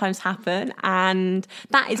still sometimes happen. And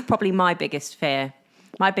that is probably my biggest fear.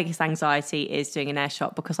 My biggest anxiety is doing an air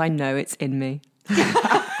shot, because I know it's in me.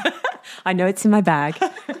 I know it's in my bag.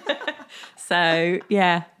 So,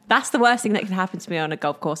 yeah, that's the worst thing that can happen to me on a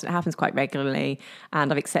golf course. And it happens quite regularly.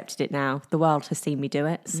 And I've accepted it now. The world has seen me do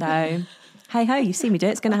it. So, hey ho, you see me do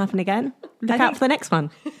it. It's going to happen again. Look out for the next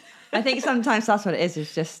one. I think sometimes that's what it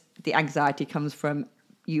is just the anxiety comes from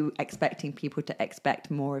you expecting people to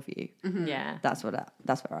expect more of you. Yeah. That's where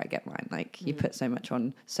I get mine. Like you put so much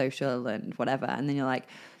on social and whatever, and then you're like,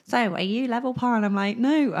 so are you level par? And I'm like,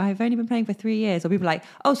 no, I've only been playing for 3 years. Or people are like,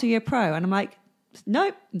 oh, so you're a pro? And I'm like,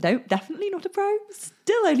 no, definitely not a pro.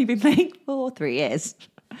 Still only been playing for 3 years.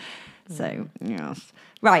 So, yes.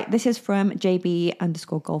 Right, this is from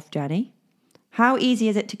JB_golf journey. How easy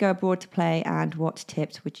is it to go abroad to play, and what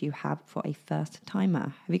tips would you have for a first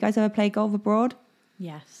timer? Have you guys ever played golf abroad?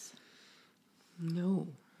 Yes. No.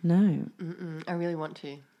 No. I really want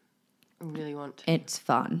to. It's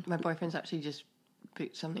fun. My boyfriend's actually just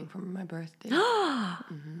booked something for my birthday.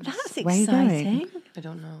 That's Where are you going? exciting. I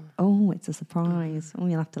don't know. Oh, it's a surprise. Oh,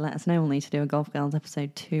 you'll have to let us know. We'll need to do a Golf Girls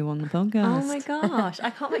episode 2 on the podcast. Oh my gosh. I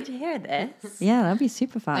can't wait to hear this. Yeah, that'd be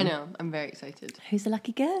super fun. I know. I'm very excited. Who's the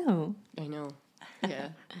lucky girl? I know. Yeah.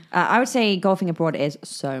 I would say golfing abroad is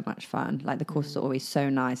so much fun. Like the courses are always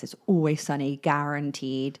so nice. It's always sunny,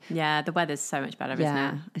 guaranteed. Yeah, the weather's so much better, Yeah,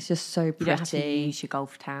 isn't it? it's just so You don't have to pretty. use your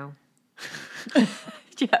golf towel.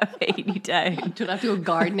 Do Do you know what I mean? You don't. Don't have to go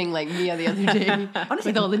gardening like Mia the other day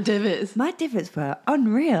with all the divots. My divots were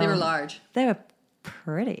unreal. They were large. They were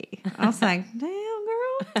pretty. I was like, damn,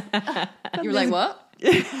 girl. You were like, what?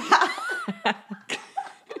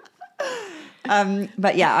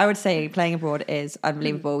 But yeah, I would say playing abroad is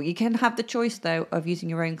unbelievable. You can have the choice though of using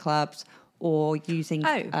your own clubs or using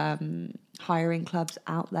hiring clubs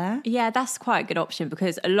out there. Yeah, that's quite a good option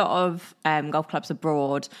because a lot of golf clubs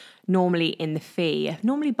abroad, normally in the fee,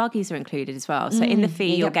 normally buggies are included as well. So in the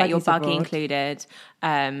fee, you'll get your buggy included.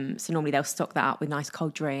 So normally they'll stock that up with nice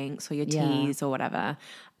cold drinks or your teas or whatever.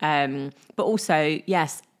 But also,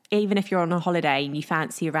 yes, even if you're on a holiday and you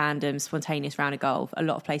fancy a random spontaneous round of golf, a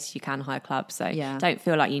lot of places you can hire clubs. So don't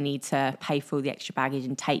feel like you need to pay for all the extra baggage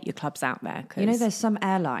and take your clubs out there. You know, there's some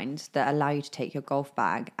airlines that allow you to take your golf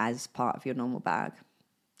bag as part of your normal bag.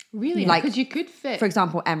 Really? Like, because you could fit. For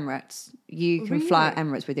example, Emirates. You can fly at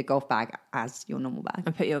Emirates with your golf bag as your normal bag.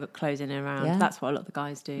 And put your clothes in and around. Yeah. That's what a lot of the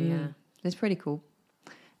guys do, yeah. It's pretty cool.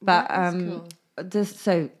 But cool.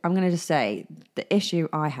 So I'm going to just say the issue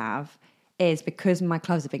I have is because my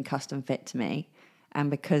clubs have been custom fit to me and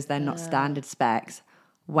because they're not standard specs,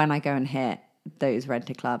 when I go and hit those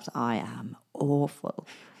rented clubs, I am awful.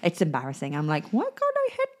 It's embarrassing. I'm like, why can't I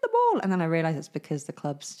hit the ball? And then I realise it's because the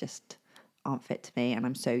clubs just aren't fit to me and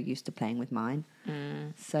I'm so used to playing with mine.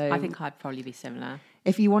 So I think I'd probably be similar.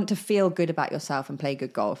 If you want to feel good about yourself and play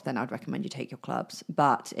good golf, then I'd recommend you take your clubs.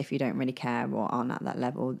 But if you don't really care or aren't at that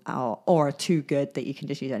level or are too good that you can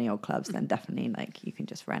just use any old clubs, then definitely like you can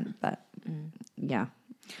just rent. But yeah.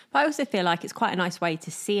 But I also feel like it's quite a nice way to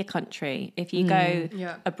see a country if you go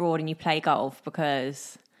abroad and you play golf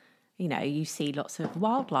because, you know, you see lots of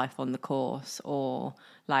wildlife on the course or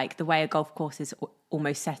like the way a golf course is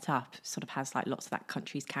almost set up sort of has like lots of that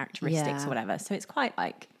country's characteristics or whatever. So it's quite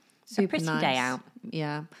like a pretty nice day out.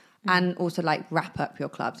 Yeah. And also like wrap up your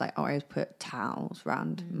clubs. Like I always put towels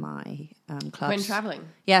around my clubs. When travelling?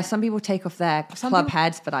 Yeah, some people take off their club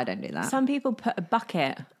heads, but I don't do that. Some people put a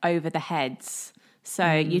bucket over the heads.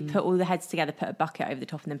 So you'd put all the heads together, put a bucket over the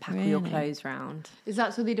top and then pack all your clothes round. Is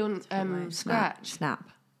that so they don't scratch? Snap.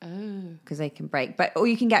 Oh. Because they can break. Or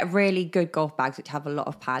you can get really good golf bags which have a lot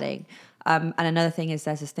of padding. And another thing is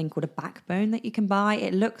there's this thing called a backbone that you can buy.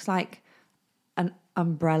 It looks like an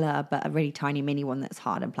umbrella, but a really tiny mini one that's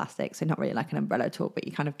hard and plastic. So not really like an umbrella at all, but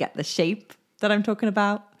you kind of get the shape that I'm talking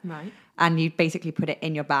about. Right. And you basically put it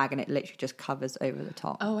in your bag and it literally just covers over the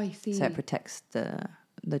top. Oh, I see. So it protects the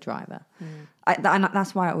driver. And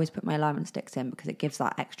that's why I always put my alignment sticks in because it gives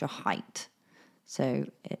that extra height. So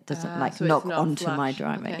it doesn't so knock it's not onto flush. my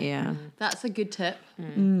driver. Okay. Yeah. That's a good tip. But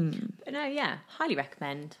no, yeah, highly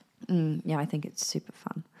recommend. Yeah, I think it's super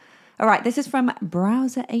fun. All right, this is from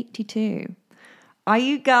Browser82. Are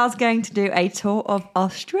you girls going to do a tour of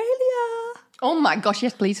Australia? Oh my gosh,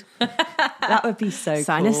 yes, please. That would be so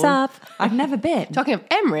Sign cool. us up. I've never been. Talking of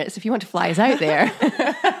Emirates, if you want to fly us out there.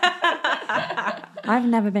 I've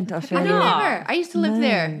never been to Australia. I used to live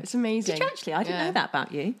there. It's amazing. Did you actually? I didn't know that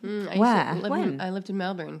about you. Where? I lived in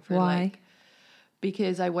Melbourne for Why?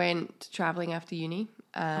 because I went traveling after uni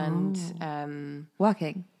and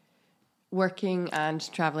Working. working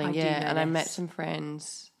and traveling. I do know And I met this. some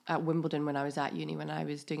friends at Wimbledon when I was at uni when I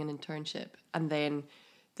was doing an internship, and then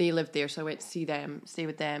they lived there, so I went to see them, stay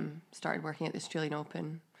with them, started working at the Australian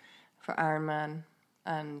Open for Ironman,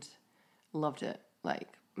 and loved it. Like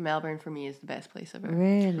Melbourne for me is the best place ever.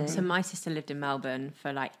 Really? So my sister lived in Melbourne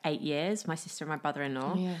for like 8 years, my sister and my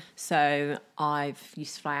brother-in-law. Oh, yeah. So I've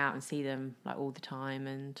used to fly out and see them like all the time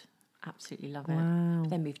and absolutely love it.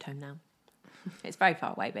 They moved home now. It's very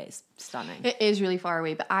far away, but it's stunning. It is really far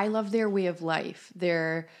away, but I love their way of life.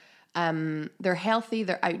 They're healthy,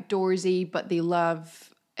 they're outdoorsy, but they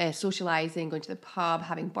love socializing, going to the pub,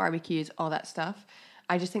 having barbecues, all that stuff.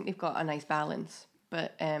 I just think they've got a nice balance,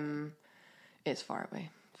 but it's far away.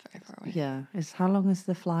 It's very far away. Yeah. How long is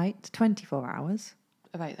the flight? 24 hours.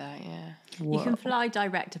 About that, yeah. You can fly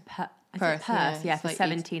direct to Perth, Perth, yeah. It's for like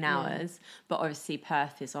 17 hours, but obviously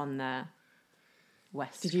Perth is on the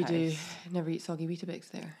west Did you coast. never eat soggy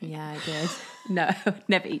Weetabix there? Yeah, I did. No,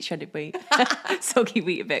 never eat shredded wheat. Soggy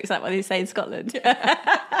Weetabix, like what they say in Scotland.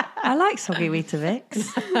 I like soggy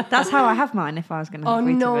Weetabix. That's how I have mine if I was going to have Oh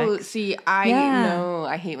Weetabix. no! See,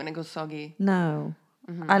 I hate when it goes soggy. No.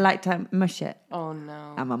 I like to mush it. Oh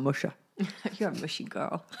no! I'm a musher. You're a mushy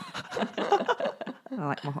girl. I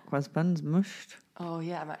like my hot cross buns mushed. Oh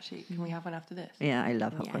yeah, I'm actually. Can we have one after this? Yeah, I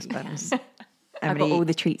love hot cross you can. buns. I got all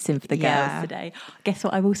the treats in for the girls today. Guess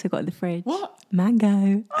what I've also got in the fridge? What? Mango.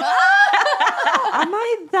 Am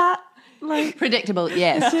I that like Predictable,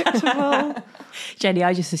 yes. predictable? Jenny,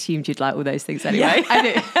 I just assumed you'd like all those things anyway. I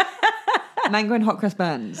do. Mango and hot cross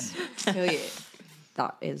buns. Hell yeah.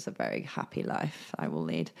 That is a very happy life I will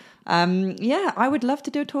lead. Yeah, I would love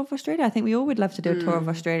to do a tour of Australia. I think we all would love to do a tour of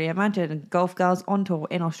Australia. Imagine Golf Girls on tour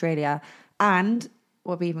in Australia. And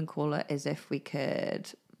what we even call it is if we could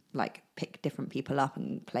like pick different people up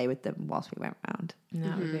and play with them whilst we went round.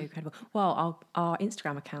 That would be incredible. Well, our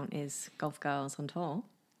Instagram account is Golf Girls on Tour.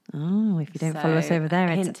 Oh, if you don't follow us over there,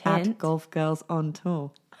 it's hint, at hint. Golf Girls on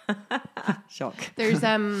Tour. Shock. There's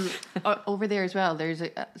over there as well. There's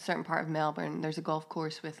a certain part of Melbourne. There's a golf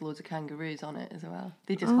course with loads of kangaroos on it as well.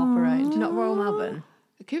 They just hop around. Not Royal Melbourne.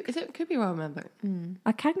 It could be Royal Melbourne.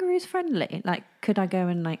 Are kangaroos friendly? Like, could I go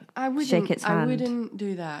and like shake its hand? I wouldn't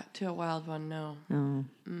do that to a wild one. No. Oh.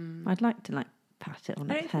 I'd like to like pat it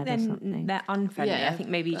on I its don't head or think something. they're unfriendly. Yeah, I think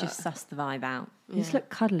maybe you just suss the vibe out. They just look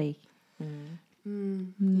cuddly.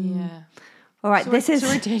 Yeah. All right, So this is.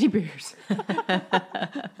 are teddy bears.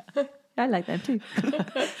 I like them too.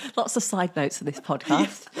 Lots of side notes for this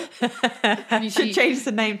podcast. Can you Should see? change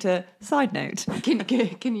the name to Side Note.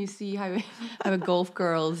 Can you see how a Golf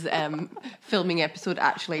Girls filming episode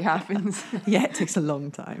actually happens? Yeah, it takes a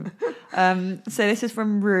long time. So this is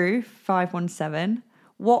from Rue517.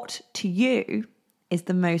 What to you is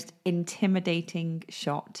the most intimidating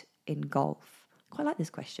shot in golf? Quite like this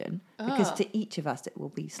question because to each of us it will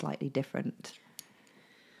be slightly different.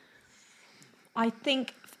 I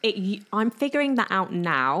think I'm figuring that out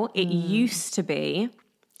now. It used to be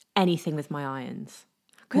anything with my irons.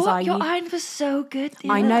 Your iron was so good.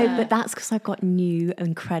 I know, but that's because I've got new,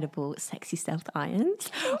 incredible, sexy stealth irons,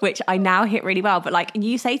 which I now hit really well. But like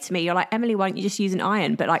you say to me, you're like, Emily, why don't you just use an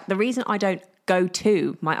iron? But like the reason I don't go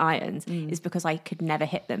to my irons is because I could never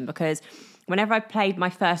hit them. Because whenever I played my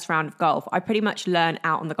first round of golf, I pretty much learned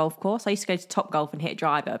out on the golf course. I used to go to Top Golf and hit a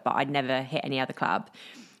driver, but I'd never hit any other club.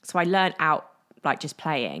 So I learned out like just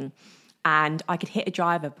playing. And I could hit a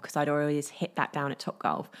driver because I'd always hit that down at Top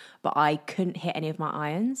Golf, but I couldn't hit any of my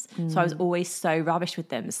irons. So I was always so rubbish with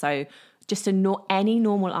them. So just any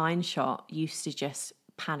normal iron shot used to just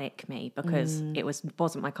panic me because it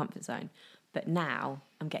wasn't my comfort zone. But now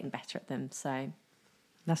I'm getting better at them. So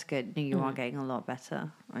That's good. You are getting a lot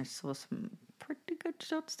better. I saw some pretty good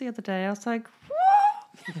shots the other day. I was like, what?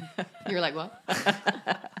 You're like, what? God,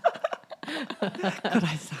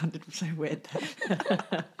 I sounded so weird there.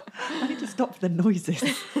 I need to stop the noises.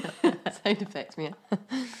 Sound effects, Mia.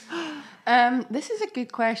 This is a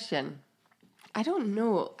good question. I don't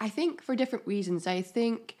know. I think for different reasons. I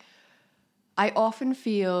think I often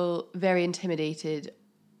feel very intimidated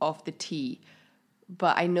off the tee,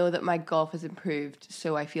 but I know that my golf has improved,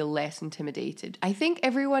 so I feel less intimidated. I think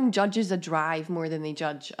everyone judges a drive more than they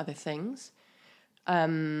judge other things.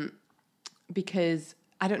 Because,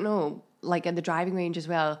 I don't know, like at the driving range as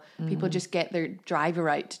well, people just get their driver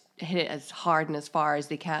out to hit it as hard and as far as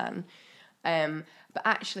they can. But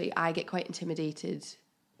actually, I get quite intimidated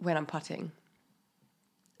when I'm putting.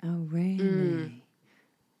 Oh, really?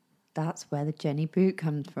 That's where the Jenny boot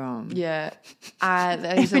comes from. Yeah.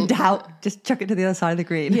 If in doubt, just chuck it to the other side of the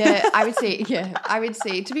green. Yeah, I would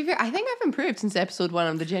say, to be fair, I think I've improved since episode 1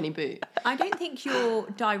 of the Jenny boot. I don't think your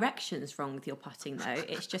direction's wrong with your putting though.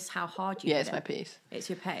 It's just how hard you Yeah, hit it's it. my pace. It's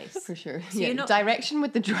your pace. For sure. So Yeah, you're not- direction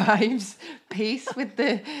with the drives, pace with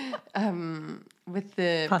the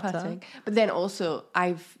Putter. putting. But then also,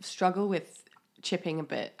 I've struggled with chipping a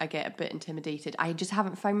bit. I get a bit intimidated. I just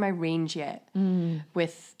haven't found my range yet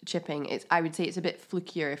with chipping. I would say it's a bit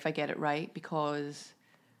flukier if I get it right because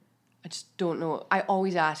I just don't know. I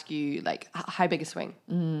always ask you like how big a swing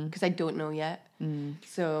because I don't know yet.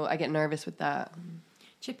 So I get nervous with that.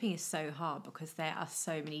 Chipping is so hard because there are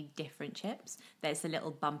so many different chips. There's the little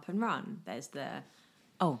bump and run. There's the...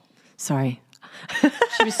 Oh, sorry.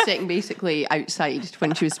 She was sitting basically outside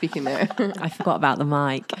when she was speaking there. I forgot about the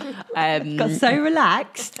mic. Got so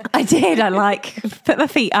relaxed. I did. I put my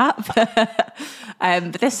feet up. But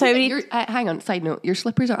there's so many... Hang on, side note, your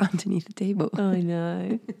slippers are underneath the table. I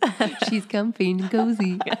know. She's comfy and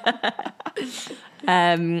cozy.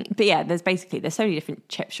 But yeah, there's so many different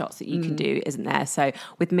chip shots that you can do, isn't there? So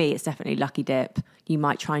with me, it's definitely lucky dip. You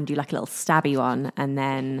might try and do like a little stabby one and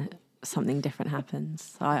then something different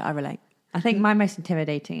happens. So I relate. I think my most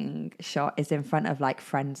intimidating shot is in front of like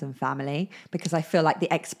friends and family because I feel like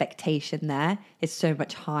the expectation there is so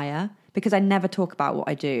much higher because I never talk about what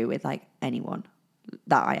I do with like anyone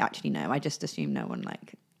that I actually know. I just assume no one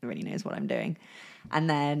like really knows what I'm doing. And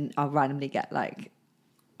then I'll randomly get like,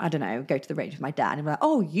 I don't know, go to the range with my dad and be like,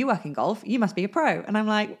 oh, you work in golf, you must be a pro. And I'm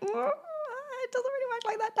like, it doesn't really work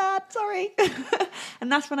like that, Dad, sorry.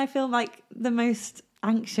 And that's when I feel like the most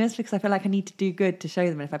anxious because I feel like I need to do good to show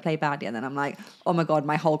them. And if I play badly, and then I'm like, oh my God,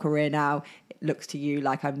 my whole career now looks to you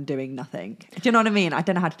like I'm doing nothing. Do you know what I mean? I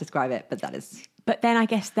don't know how to describe it, but that is. But then I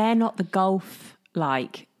guess they're not the golf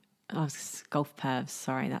golf pervs.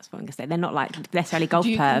 Sorry, that's what I'm going to say. They're not like necessarily golf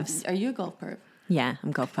pervs. Are you a golf perv? Yeah,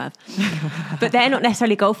 I'm golf perv. But they're not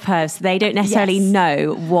necessarily golf pervs. They don't necessarily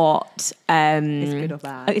know what It's good or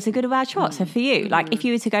bad. It's a good or bad shot. So for you, like if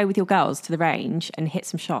you were to go with your girls to the range and hit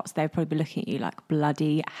some shots, they'd probably be looking at you like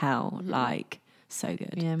bloody hell, like so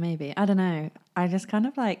good. Yeah, maybe. I don't know. I just kind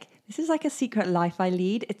of like, this is like a secret life I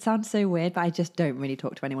lead. It sounds so weird, but I just don't really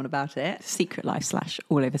talk to anyone about it. Secret life /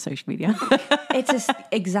 all over social media. It's just,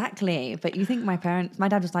 exactly. But you think my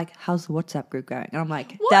dad was like, how's the WhatsApp group going? And I'm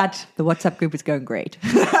like, What? Dad, the WhatsApp group is going great.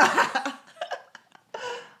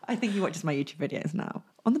 I think he watches my YouTube videos now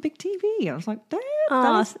on the big TV. I was like, Dad,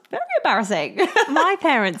 that is very embarrassing. My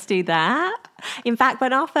parents do that. In fact,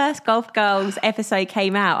 when our first Golf Girls episode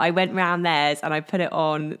came out, I went round theirs and I put it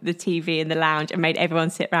on the TV in the lounge and made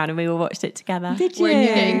everyone sit round and we all watched it together. Did you? Were you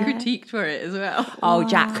getting critiqued for it as well? Oh,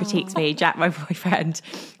 Jack critiques me. Jack, my boyfriend.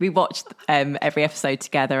 We watched every episode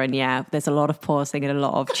together, and yeah, there's a lot of pausing and a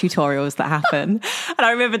lot of tutorials that happen. And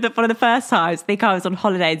I remember that one of the first times, I think I was on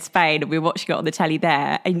holiday in Spain, and we were watching it on the telly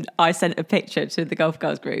there, and I sent a picture to the Golf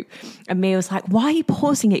Girls group, and Mia was like, "Why are you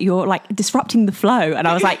pausing it? You're like disrupting the flow." And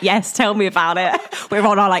I was like, "Yes, tell me about it." We're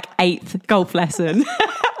on our like 8th golf lesson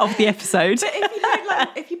of the episode. But if you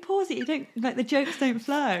don't if you pause it, you don't like the jokes don't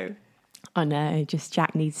flow. I know, just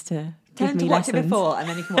Jack needs to Tell give him me to watch lessons. it before, and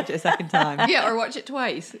then you can watch it a second time. Yeah, or watch it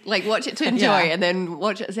twice. Like, watch it to enjoy Yeah. and then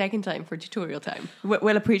watch it a second time for tutorial time.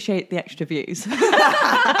 We'll appreciate the extra views. You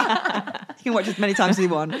can watch as many times as you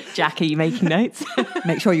want. Jack, are you making notes?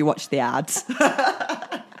 Make sure you watch the ads.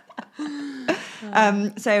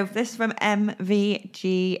 So this is from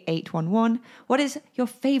MVG811. What is your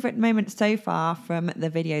favourite moment so far from the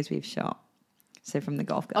videos we've shot? So from the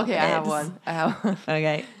Golf Girl Okay, I have kids. one. I have one.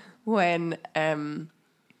 Okay. When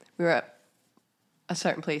we were at a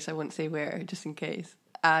certain place, I won't say where, just in case.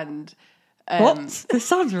 And What? This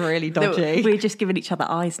sounds really dodgy. We're just giving each other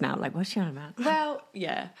eyes now. Like, what's she on about? well,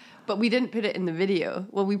 yeah, but we didn't put it in the video.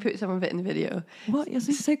 Well, we put some of it in the video. What? You're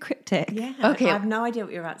so cryptic. Yeah. Okay. I have no idea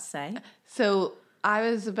what you're about to say. So I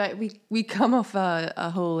was we come off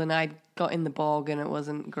a hole and I got in the bog and it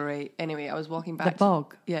wasn't great. Anyway, I was walking back. The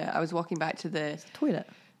bog? Yeah, I was walking back to the Toilet.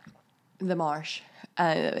 marsh.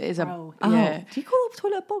 Is a Oh. yeah Oh, do you call the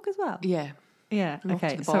toilet a bog as well? yeah. Yeah. Off to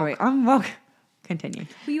Okay. the Sorry. bog. I'm wrong. Continue.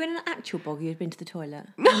 Were you in an actual bog? You'd been to the toilet.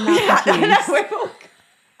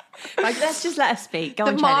 Like, let's just let us speak. Go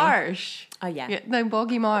The on, Jenny. marsh. Oh yeah. Yeah, no,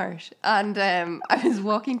 boggy marsh. And I was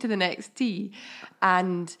walking to the next tee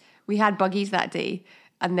and we had buggies that day.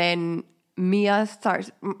 And then Mia's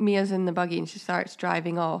in the buggy and she starts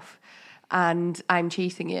driving off and I'm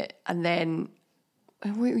chasing it. And then,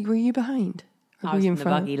 were you behind? Or I were was you in the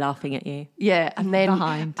buggy laughing at you. Yeah, and then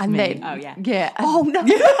Behind and me. then Oh, yeah. yeah. Oh no.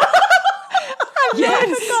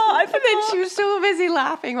 Yes. And then she was so busy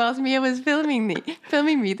laughing whilst Mia was filming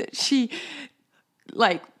me that she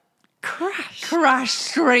like crashed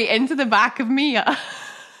straight into the back of Mia.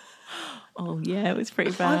 Oh yeah, it was pretty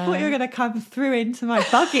I bad. thought you were going to come through into my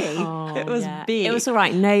buggy. Oh, it was yeah. big. It was all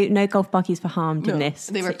right. No golf buggies were harmed in this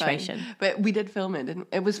they were situation. fine. But we did film it, and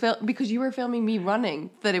it was because you were filming me running.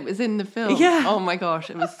 That it was in the film. Yeah. Oh my gosh,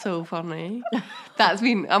 it was so funny. That's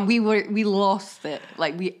been, and we lost it.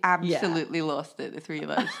 Like we absolutely lost it. The three of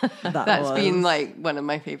us. That's been was- like one of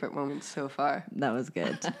my favorite moments so far. That was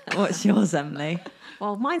good. What's yours, Emily?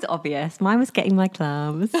 Well, mine's obvious. Mine was getting my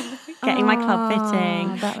clubs, getting my club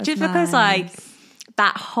fitting. that was Just because, nice. like,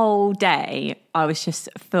 that whole day, I was just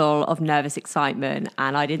full of nervous excitement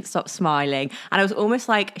and I didn't stop smiling. And I was almost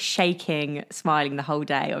like shaking, smiling the whole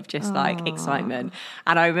day of just like excitement.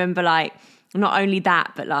 And I remember, like, not only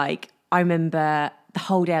that, but like, I remember the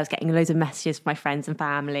whole day I was getting loads of messages from my friends and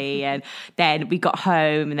family, and then we got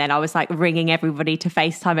home and then I was like ringing everybody to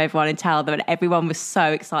FaceTime everyone and tell them, and everyone was so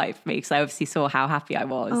excited for me because I obviously saw how happy I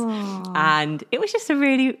was. And it was just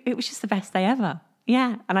the best day ever.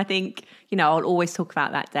 Yeah. And I think, I'll always talk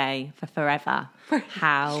about that day for forever.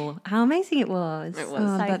 How amazing it was. It was.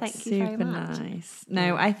 Oh, So that's thank you very super much. nice.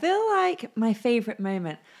 No, I feel like my favourite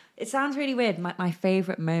moment, it sounds really weird. My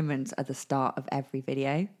favourite moments are the start of every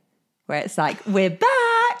video where it's like, we're back.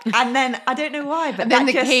 And then, I don't know why, but And then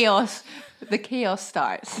that the just, chaos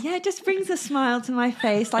starts. yeah, it just brings a smile to my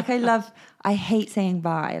face. Like I hate saying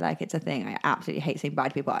bye. Like it's a thing. I absolutely hate saying bye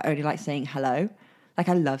to people. I only like saying hello. Like,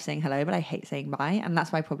 I love saying hello, but I hate saying bye. And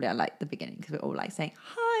that's why probably I like the beginning, because we're all like saying,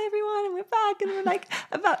 hi, everyone, and we're back. And we're like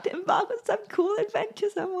about to embark on some cool adventure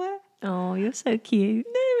somewhere. Oh, you're so cute.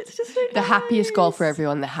 No, it's just so The nice. happiest golfer,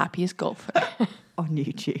 everyone. The happiest golfer On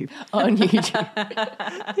YouTube. on YouTube.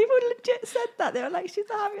 People legit said that. They were like, she's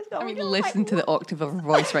the happiest golfer. I mean, You're listen like, to the octave of her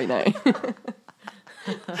voice right now. Is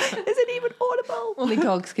it even audible? Only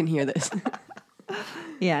dogs can hear this.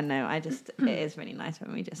 Yeah, no, it is really nice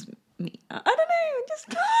when we just meet. I don't know, just...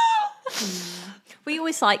 We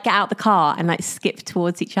always like get out the car and like skip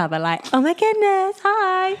towards each other, like, oh my goodness,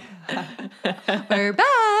 hi. We're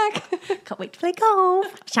back. Can't wait to play golf,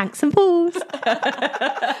 shanks and balls.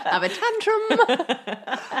 Have a tantrum.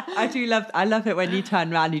 I love it when you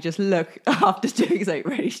turn around, you just look after doing something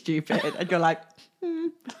really stupid, and you're like,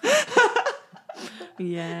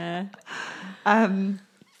 Yeah.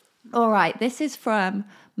 All right, this is from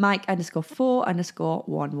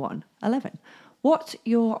Mike_4_1111. What's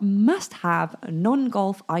your must-have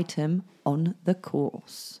non-golf item on the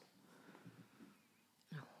course?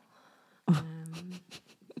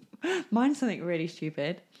 Mine's something really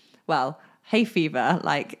stupid. Well, hay fever,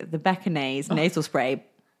 like the Beckinase nasal spray.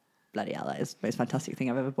 Bloody hell, that is the most fantastic thing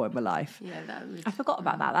I've ever bought in my life. Yeah, that would. I forgot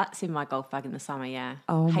about that. That's in my golf bag in the summer, yeah.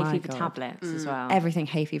 Oh hay my fever God. tablets as well. Everything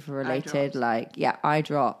hay fever related, drops. eye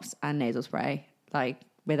drops and nasal spray. Like,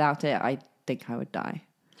 without it, I think I would die.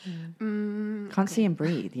 Can't see and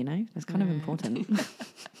breathe, you know? It's kind of important.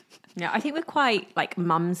 Yeah, I think we're quite like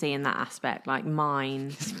mumsy in that aspect, like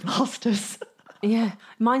mine. Plasters. Yeah,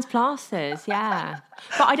 mine's plasters. Yeah,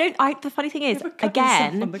 but the funny thing is, Never cut yourself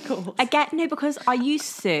again, on the course. no, because I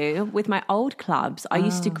used to with my old clubs, I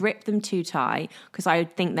used to grip them too tight because I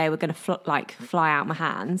would think they were going to fly out my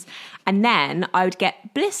hands, and then I would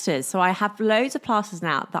get blisters. So I have loads of plasters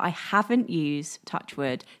now that I haven't used, touch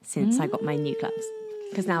wood, since I got my new clubs,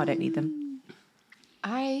 because now I don't need them.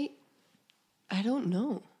 I don't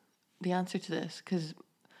know the answer to this because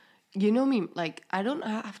you know me, like I don't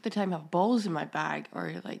half the time have balls in my bag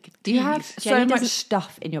or like. Do you have teas. so much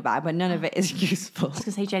stuff in your bag, but none of it is useful? I was going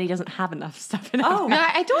to say Jenny doesn't have enough stuff in her. Oh, No,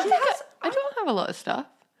 I don't think I don't have a lot of stuff.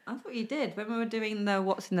 I thought you did when we were doing the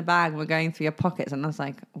what's in the bag. We're going through your pockets, and I was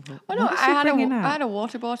like, Oh no, what is she I bringing out? had a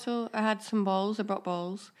water bottle. I had some balls. I brought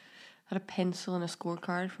balls. I had a pencil and a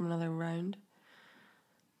scorecard from another round.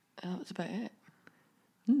 That was about it.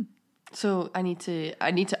 So I need to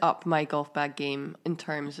up my golf bag game in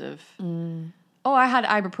terms of. Oh, I had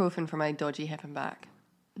ibuprofen for my dodgy hip and back.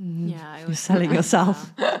 Yeah, You're selling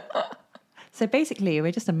yourself. So basically,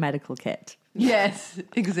 we're just a medical kit. Yes,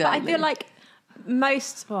 exactly. But I feel like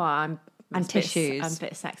most, And tissues. I'm a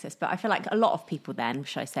bit sexist, but I feel like a lot of people then,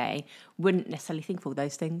 should I say, wouldn't necessarily think of all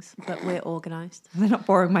those things, but we're organised. They're not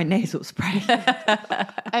borrowing my nasal spray.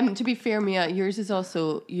 To be fair, Mia, yours is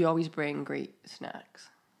also you always bring great snacks.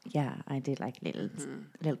 Yeah, I do like a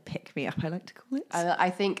little pick me up. I like to call it. I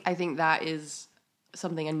think that is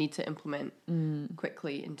something I need to implement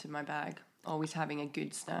quickly into my bag. Always having a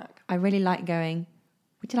good snack. I really like going,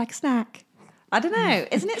 would you like a snack? I don't know.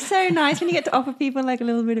 Isn't it so nice when you get to offer people like a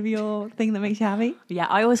little bit of your thing that makes you happy? Yeah,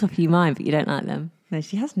 I always offer you mine, but you don't like them. No,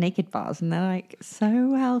 she has naked bars and they're like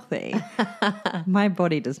so healthy. My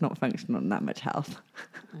body does not function on that much health.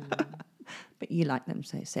 But you like them,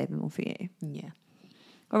 so save them all for you. Yeah.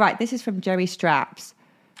 All right, this is from Joey Straps.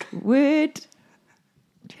 Jenny,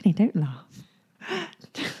 don't laugh.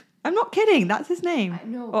 I'm not kidding. That's his name. I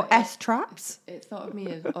know, Or but S Traps. It thought of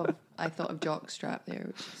me I thought of jockstrap there,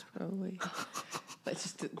 which is probably. Let's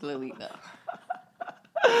just delete that.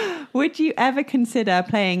 Would you ever consider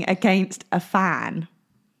playing against a fan?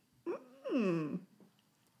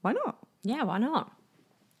 Why not? Yeah, why not?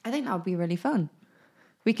 I think that would be really fun.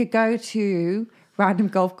 We could go to random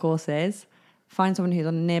golf courses, find someone who's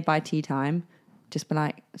on nearby tea time, just be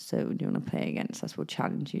like, so do you want to play against us? We'll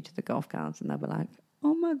challenge you to the golf grounds. And they'll be like,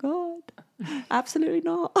 oh my God, absolutely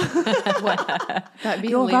not. That'd be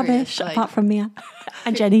You're hilarious. rubbish, Like, apart from Mia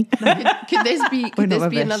and Jenny. could this be We're not be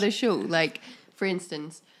rubbish. another show? Like, for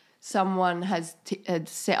instance, someone has had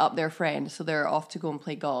set up their friend, so they're off to go and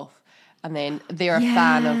play golf. And then they're a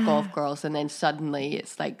fan of golf girls, and then suddenly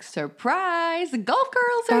it's like, surprise, the golf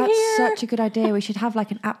girls are That's here. such a good idea. We should have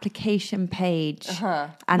like an application page.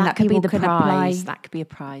 And that could be people the can prize. apply. That could be a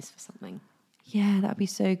prize for something. Yeah, that would be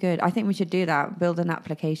so good. I think we should do that. Build an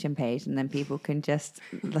application page and then people can just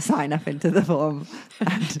sign up into the form.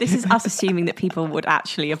 And This is us assuming that people would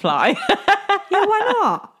actually apply. yeah, why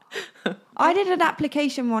not? I did an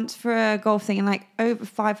application once for a golf thing and like over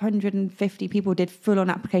 550 people did full-on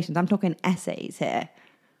applications. I'm talking essays here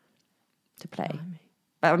to play.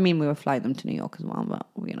 But I mean, we were flying them to New York as well, but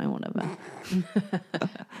you know, whatever.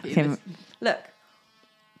 Okay, look,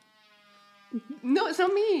 No, it's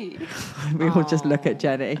not me. We all just look at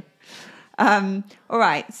Jenny. All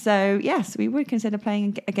right. So, yes, we would consider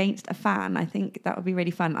playing against a fan. I think that would be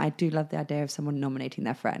really fun. I do love the idea of someone nominating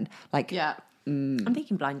their friend. Like, Yeah. I'm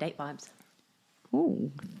thinking blind date vibes.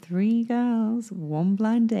 oh, 3 girls, 1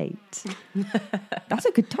 blind date. That's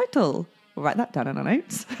a good title. We'll write that down in our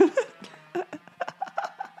notes.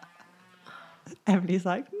 Emily's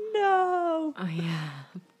like, no. Oh, yeah.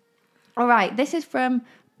 All right. This is from,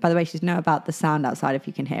 by the way, she's know about the sound outside if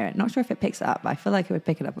you can hear it. Not sure if it picks it up, but I feel like it would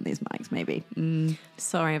pick it up on these mics, maybe.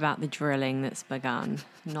 Sorry about the drilling that's begun.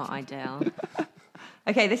 Not ideal.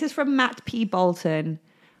 Okay, this is from Matt P. Bolton.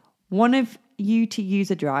 One of you to use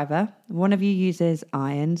a driver, one of you uses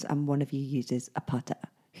irons, and one of you uses a putter.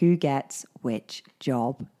 Who gets which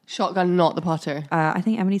job? Shotgun, not the putter. I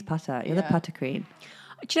think Emily's putter. You're the Yeah. putter queen.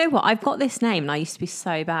 Do you know what? I've got this name and I used to be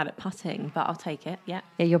so bad at putting, but I'll take it. Yeah.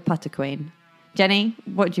 Yeah, you're putter queen. Jenny,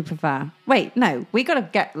 what do you prefer? Wait, no, we got to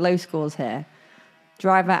get low scores here.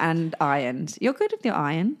 Driver and irons. You're good with your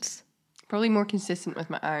irons. Probably more consistent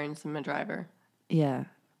with my irons than my driver. Yeah.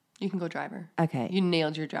 You can go driver. Okay. You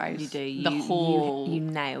nailed your drives. You do. The whole... You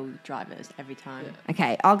nail drivers every time.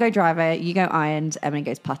 Okay, I'll go driver. You go irons. Emily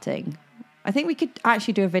goes putting. I think we could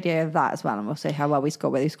actually do a video of that as well, and we'll see how well we score,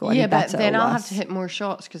 whether we score any Yeah, but better then or I'll worse. have to hit more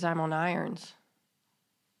shots because I'm on irons,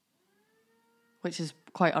 which is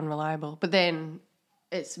quite unreliable. But then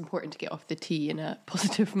it's important to get off the tee in a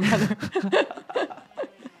positive manner.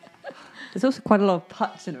 There's also quite a lot of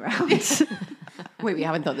putts in around. Wait, we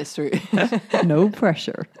haven't thought this through. No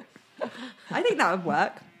pressure. I think that would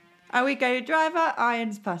work. We go driver,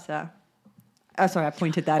 irons, putter. Oh, sorry, I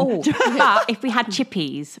pointed then. Oh, but if we had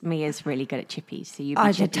chippies, Mia's really good at chippies. So you.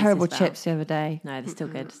 I did terrible chips the other day. No, they're still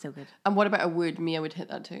good. Still good. And what about a wood? Mia would hit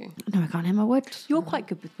that too. No, I can't hit my wood. You're quite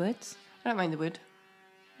good with words. I don't mind the wood.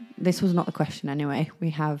 This was not the question anyway.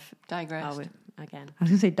 We have, Digressed. Again. I was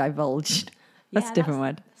going to say divulged. That's a different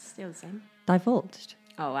word. Still the same. Divulged.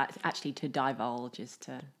 Oh, actually, to divulge is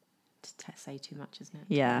to say too much, isn't it?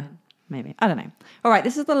 Yeah, maybe. I don't know. All right,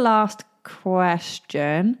 this is the last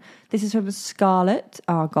question. This is from Scarlett,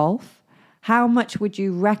 our golf. How much would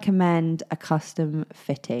you recommend a custom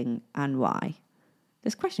fitting and why?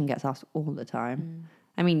 This question gets asked all the time.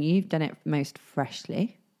 I mean, you've done it most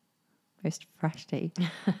freshly. Most freshly.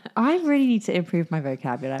 I really need to improve my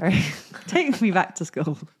vocabulary. Take me back to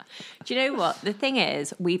school. Do you know what? The thing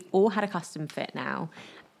is, we've all had a custom fit now,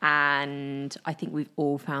 and I think we've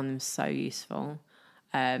all found them so useful.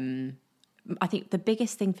 I think the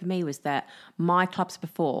biggest thing for me was that my clubs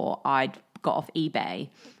before I'd got off eBay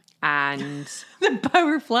and The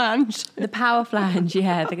power flange. the power flange,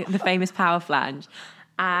 yeah, the famous power flange.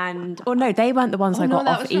 And no, they weren't the ones I got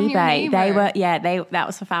that off was from your eBay. They neighbour. were, that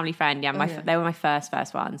was for family friend. Yeah, they were my first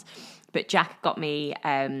ones. But Jack got me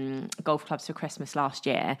golf clubs for Christmas last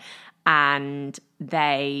year, and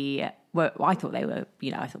they were. I thought they were,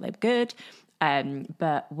 I thought they were good.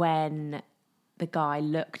 But when the guy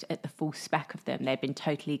looked at the full spec of them, they'd been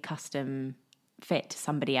totally custom fit to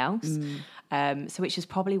somebody else. So which is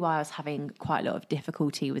probably why I was having quite a lot of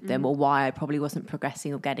difficulty with them, or why I probably wasn't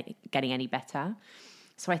progressing or getting any better.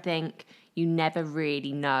 So I think you never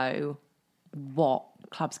really know what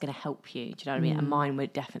club's going to help you. Do you know what I mean? And mine were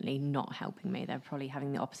definitely not helping me. They're probably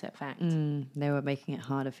having the opposite effect. They were making it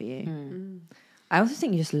harder for you. I also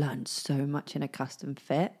think you just learn so much in a custom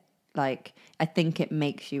fit. Like, I think it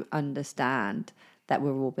makes you understand that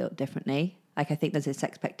we're all built differently. Like, I think there's this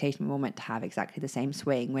expectation we're all meant to have exactly the same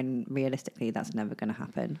swing when realistically that's never going to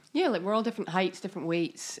happen. Yeah, like we're all different heights, different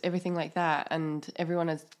weights, everything like that. And everyone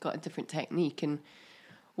has got a different technique. And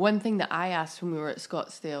one thing that I asked when we were at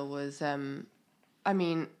Scottsdale was, I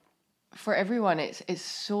mean, for everyone, it's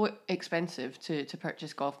so expensive to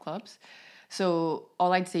purchase golf clubs. So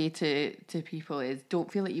all I'd say to people is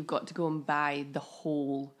don't feel like you've got to go and buy the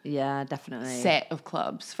whole Yeah, definitely. set of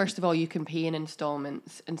clubs. First of all, you can pay in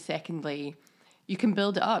installments. And secondly, you can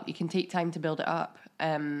build it up. You can take time to build it up.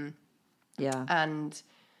 Yeah. And,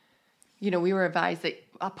 we were advised that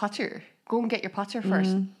a putter, go and get your putter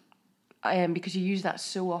first. Because you use that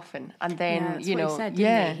so often. And then, That's what he said,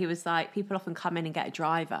 didn't he? He was like, people often come in and get a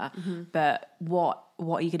driver, but what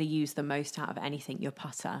are you going to use the most out of anything? Your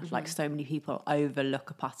putter. Like, so many people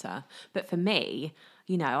overlook a putter. But for me,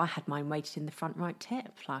 I had mine weighted in the front right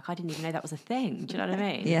tip. Like, I didn't even know that was a thing. Do you know what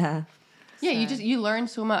I mean? Yeah. Yeah, you learn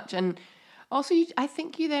so much. And also, I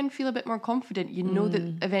think you then feel a bit more confident. You know that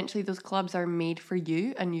eventually those clubs are made for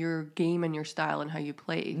you and your game and your style and how you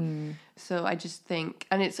play. So I just think,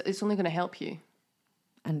 and it's only going to help you.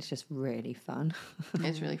 And it's just really fun.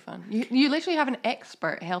 It's really fun. You literally have an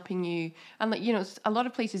expert helping you. And like, you know, a lot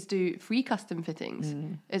of places do free custom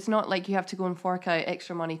fittings. It's not like you have to go and fork out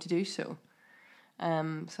extra money to do so.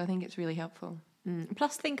 So I think it's really helpful.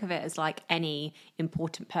 Plus, think of it as like any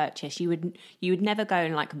important purchase. You would never go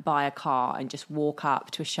and like buy a car and just walk up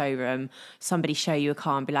to a showroom, somebody show you a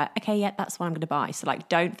car and be like, okay, yeah, that's what I'm going to buy. So like,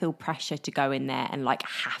 don't feel pressure to go in there and like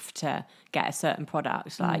have to get a certain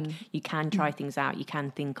product. Like you can try things out, you can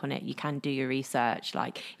think on it, you can do your research.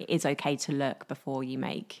 Like it is okay to look before you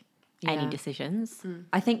make any decisions.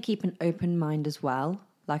 I think keep an open mind as well.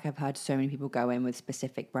 Like I've heard so many people go in with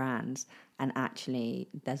specific brands and actually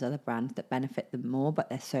there's other brands that benefit them more, but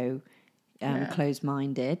they're so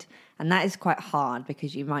closed-minded. And that is quite hard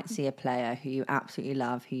because you might see a player who you absolutely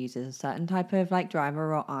love who uses a certain type of like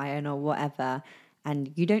driver or iron or whatever,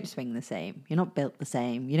 and you don't swing the same. You're not built the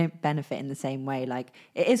same. You don't benefit in the same way. Like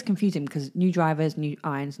it is confusing because new drivers, new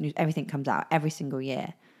irons, everything comes out every single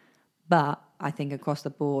year. But I think across the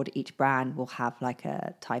board, each brand will have like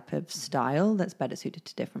a type of style that's better suited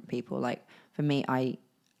to different people. Like for me,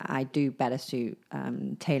 I do better suit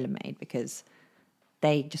TaylorMade because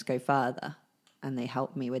they just go further and they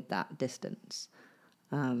help me with that distance.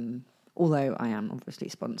 Although I am obviously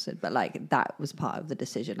sponsored, but like that was part of the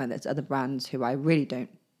decision. Like there's other brands who I really don't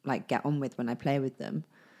like get on with when I play with them.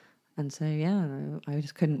 And so, yeah, I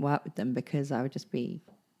just couldn't work with them because I just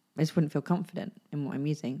wouldn't feel confident in what I'm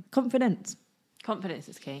using. Confidence Confidence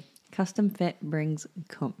is key. Custom fit brings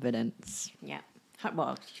confidence. Yeah.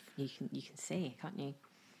 Well, you can see, can't you?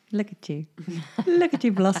 Look at you. Look at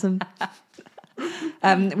you blossom.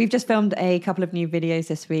 We've just filmed a couple of new videos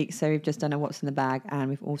this week. So we've just done a what's in the bag, and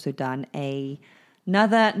we've also done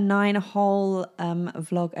another 9-hole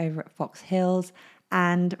vlog over at Fox Hills.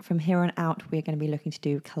 And from here on out, we're going to be looking to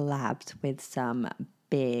do collabs with some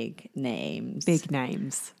big names. Big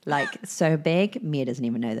names. Like so big, Mia doesn't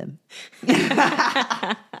even know them.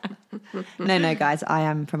 No, guys, I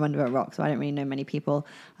am from under a rock, so I don't really know many people.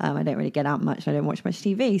 I don't really get out much. I don't watch much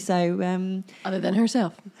TV. So other than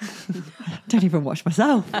herself. don't even watch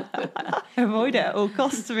myself. I avoid it at all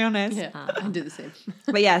costs, to be honest. Yeah, I do the same.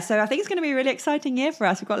 But yeah, so I think it's going to be a really exciting year for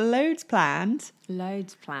us. We've got loads planned.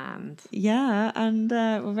 Yeah, and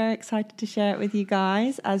we're very excited to share it with you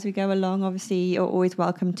guys as we go along. Obviously, you're always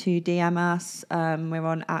welcome to DM us. We're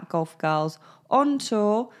on @GolfGirls on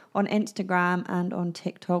tour on Instagram and on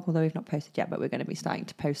TikTok, although we've not posted yet, but we're going to be starting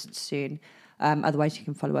to post soon. Otherwise, you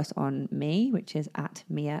can follow us on me, which is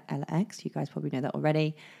 @MiaLX. You guys probably know that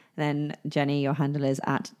already. And then Jenny, your handle is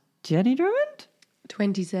 @JennyDrummond.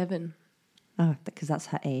 27. Oh, because that's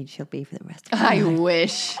her age. She'll be for the rest of her I life.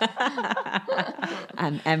 wish.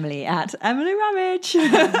 And Emily @Emily Ramage.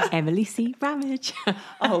 Emily C. Ramage.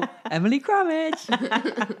 Oh, Emily Cramage.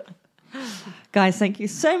 Guys, thank you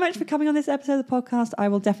so much for coming on this episode of the podcast. I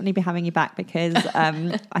will definitely be having you back because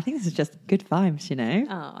I think this is just good vibes, you know?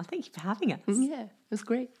 Oh, thank you for having us. Yeah, it was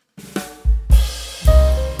great.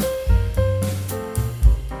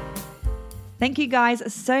 Thank you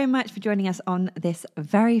guys so much for joining us on this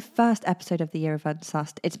very first episode of the Year of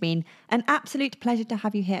Unsussed. It's been an absolute pleasure to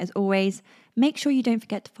have you here as always. Make sure you don't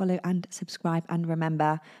forget to follow and subscribe, and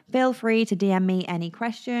remember, feel free to DM me any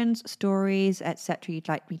questions, stories, etc. you'd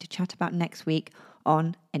like me to chat about next week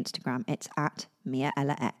on Instagram. It's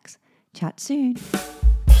 @MiaEllaX. Chat soon.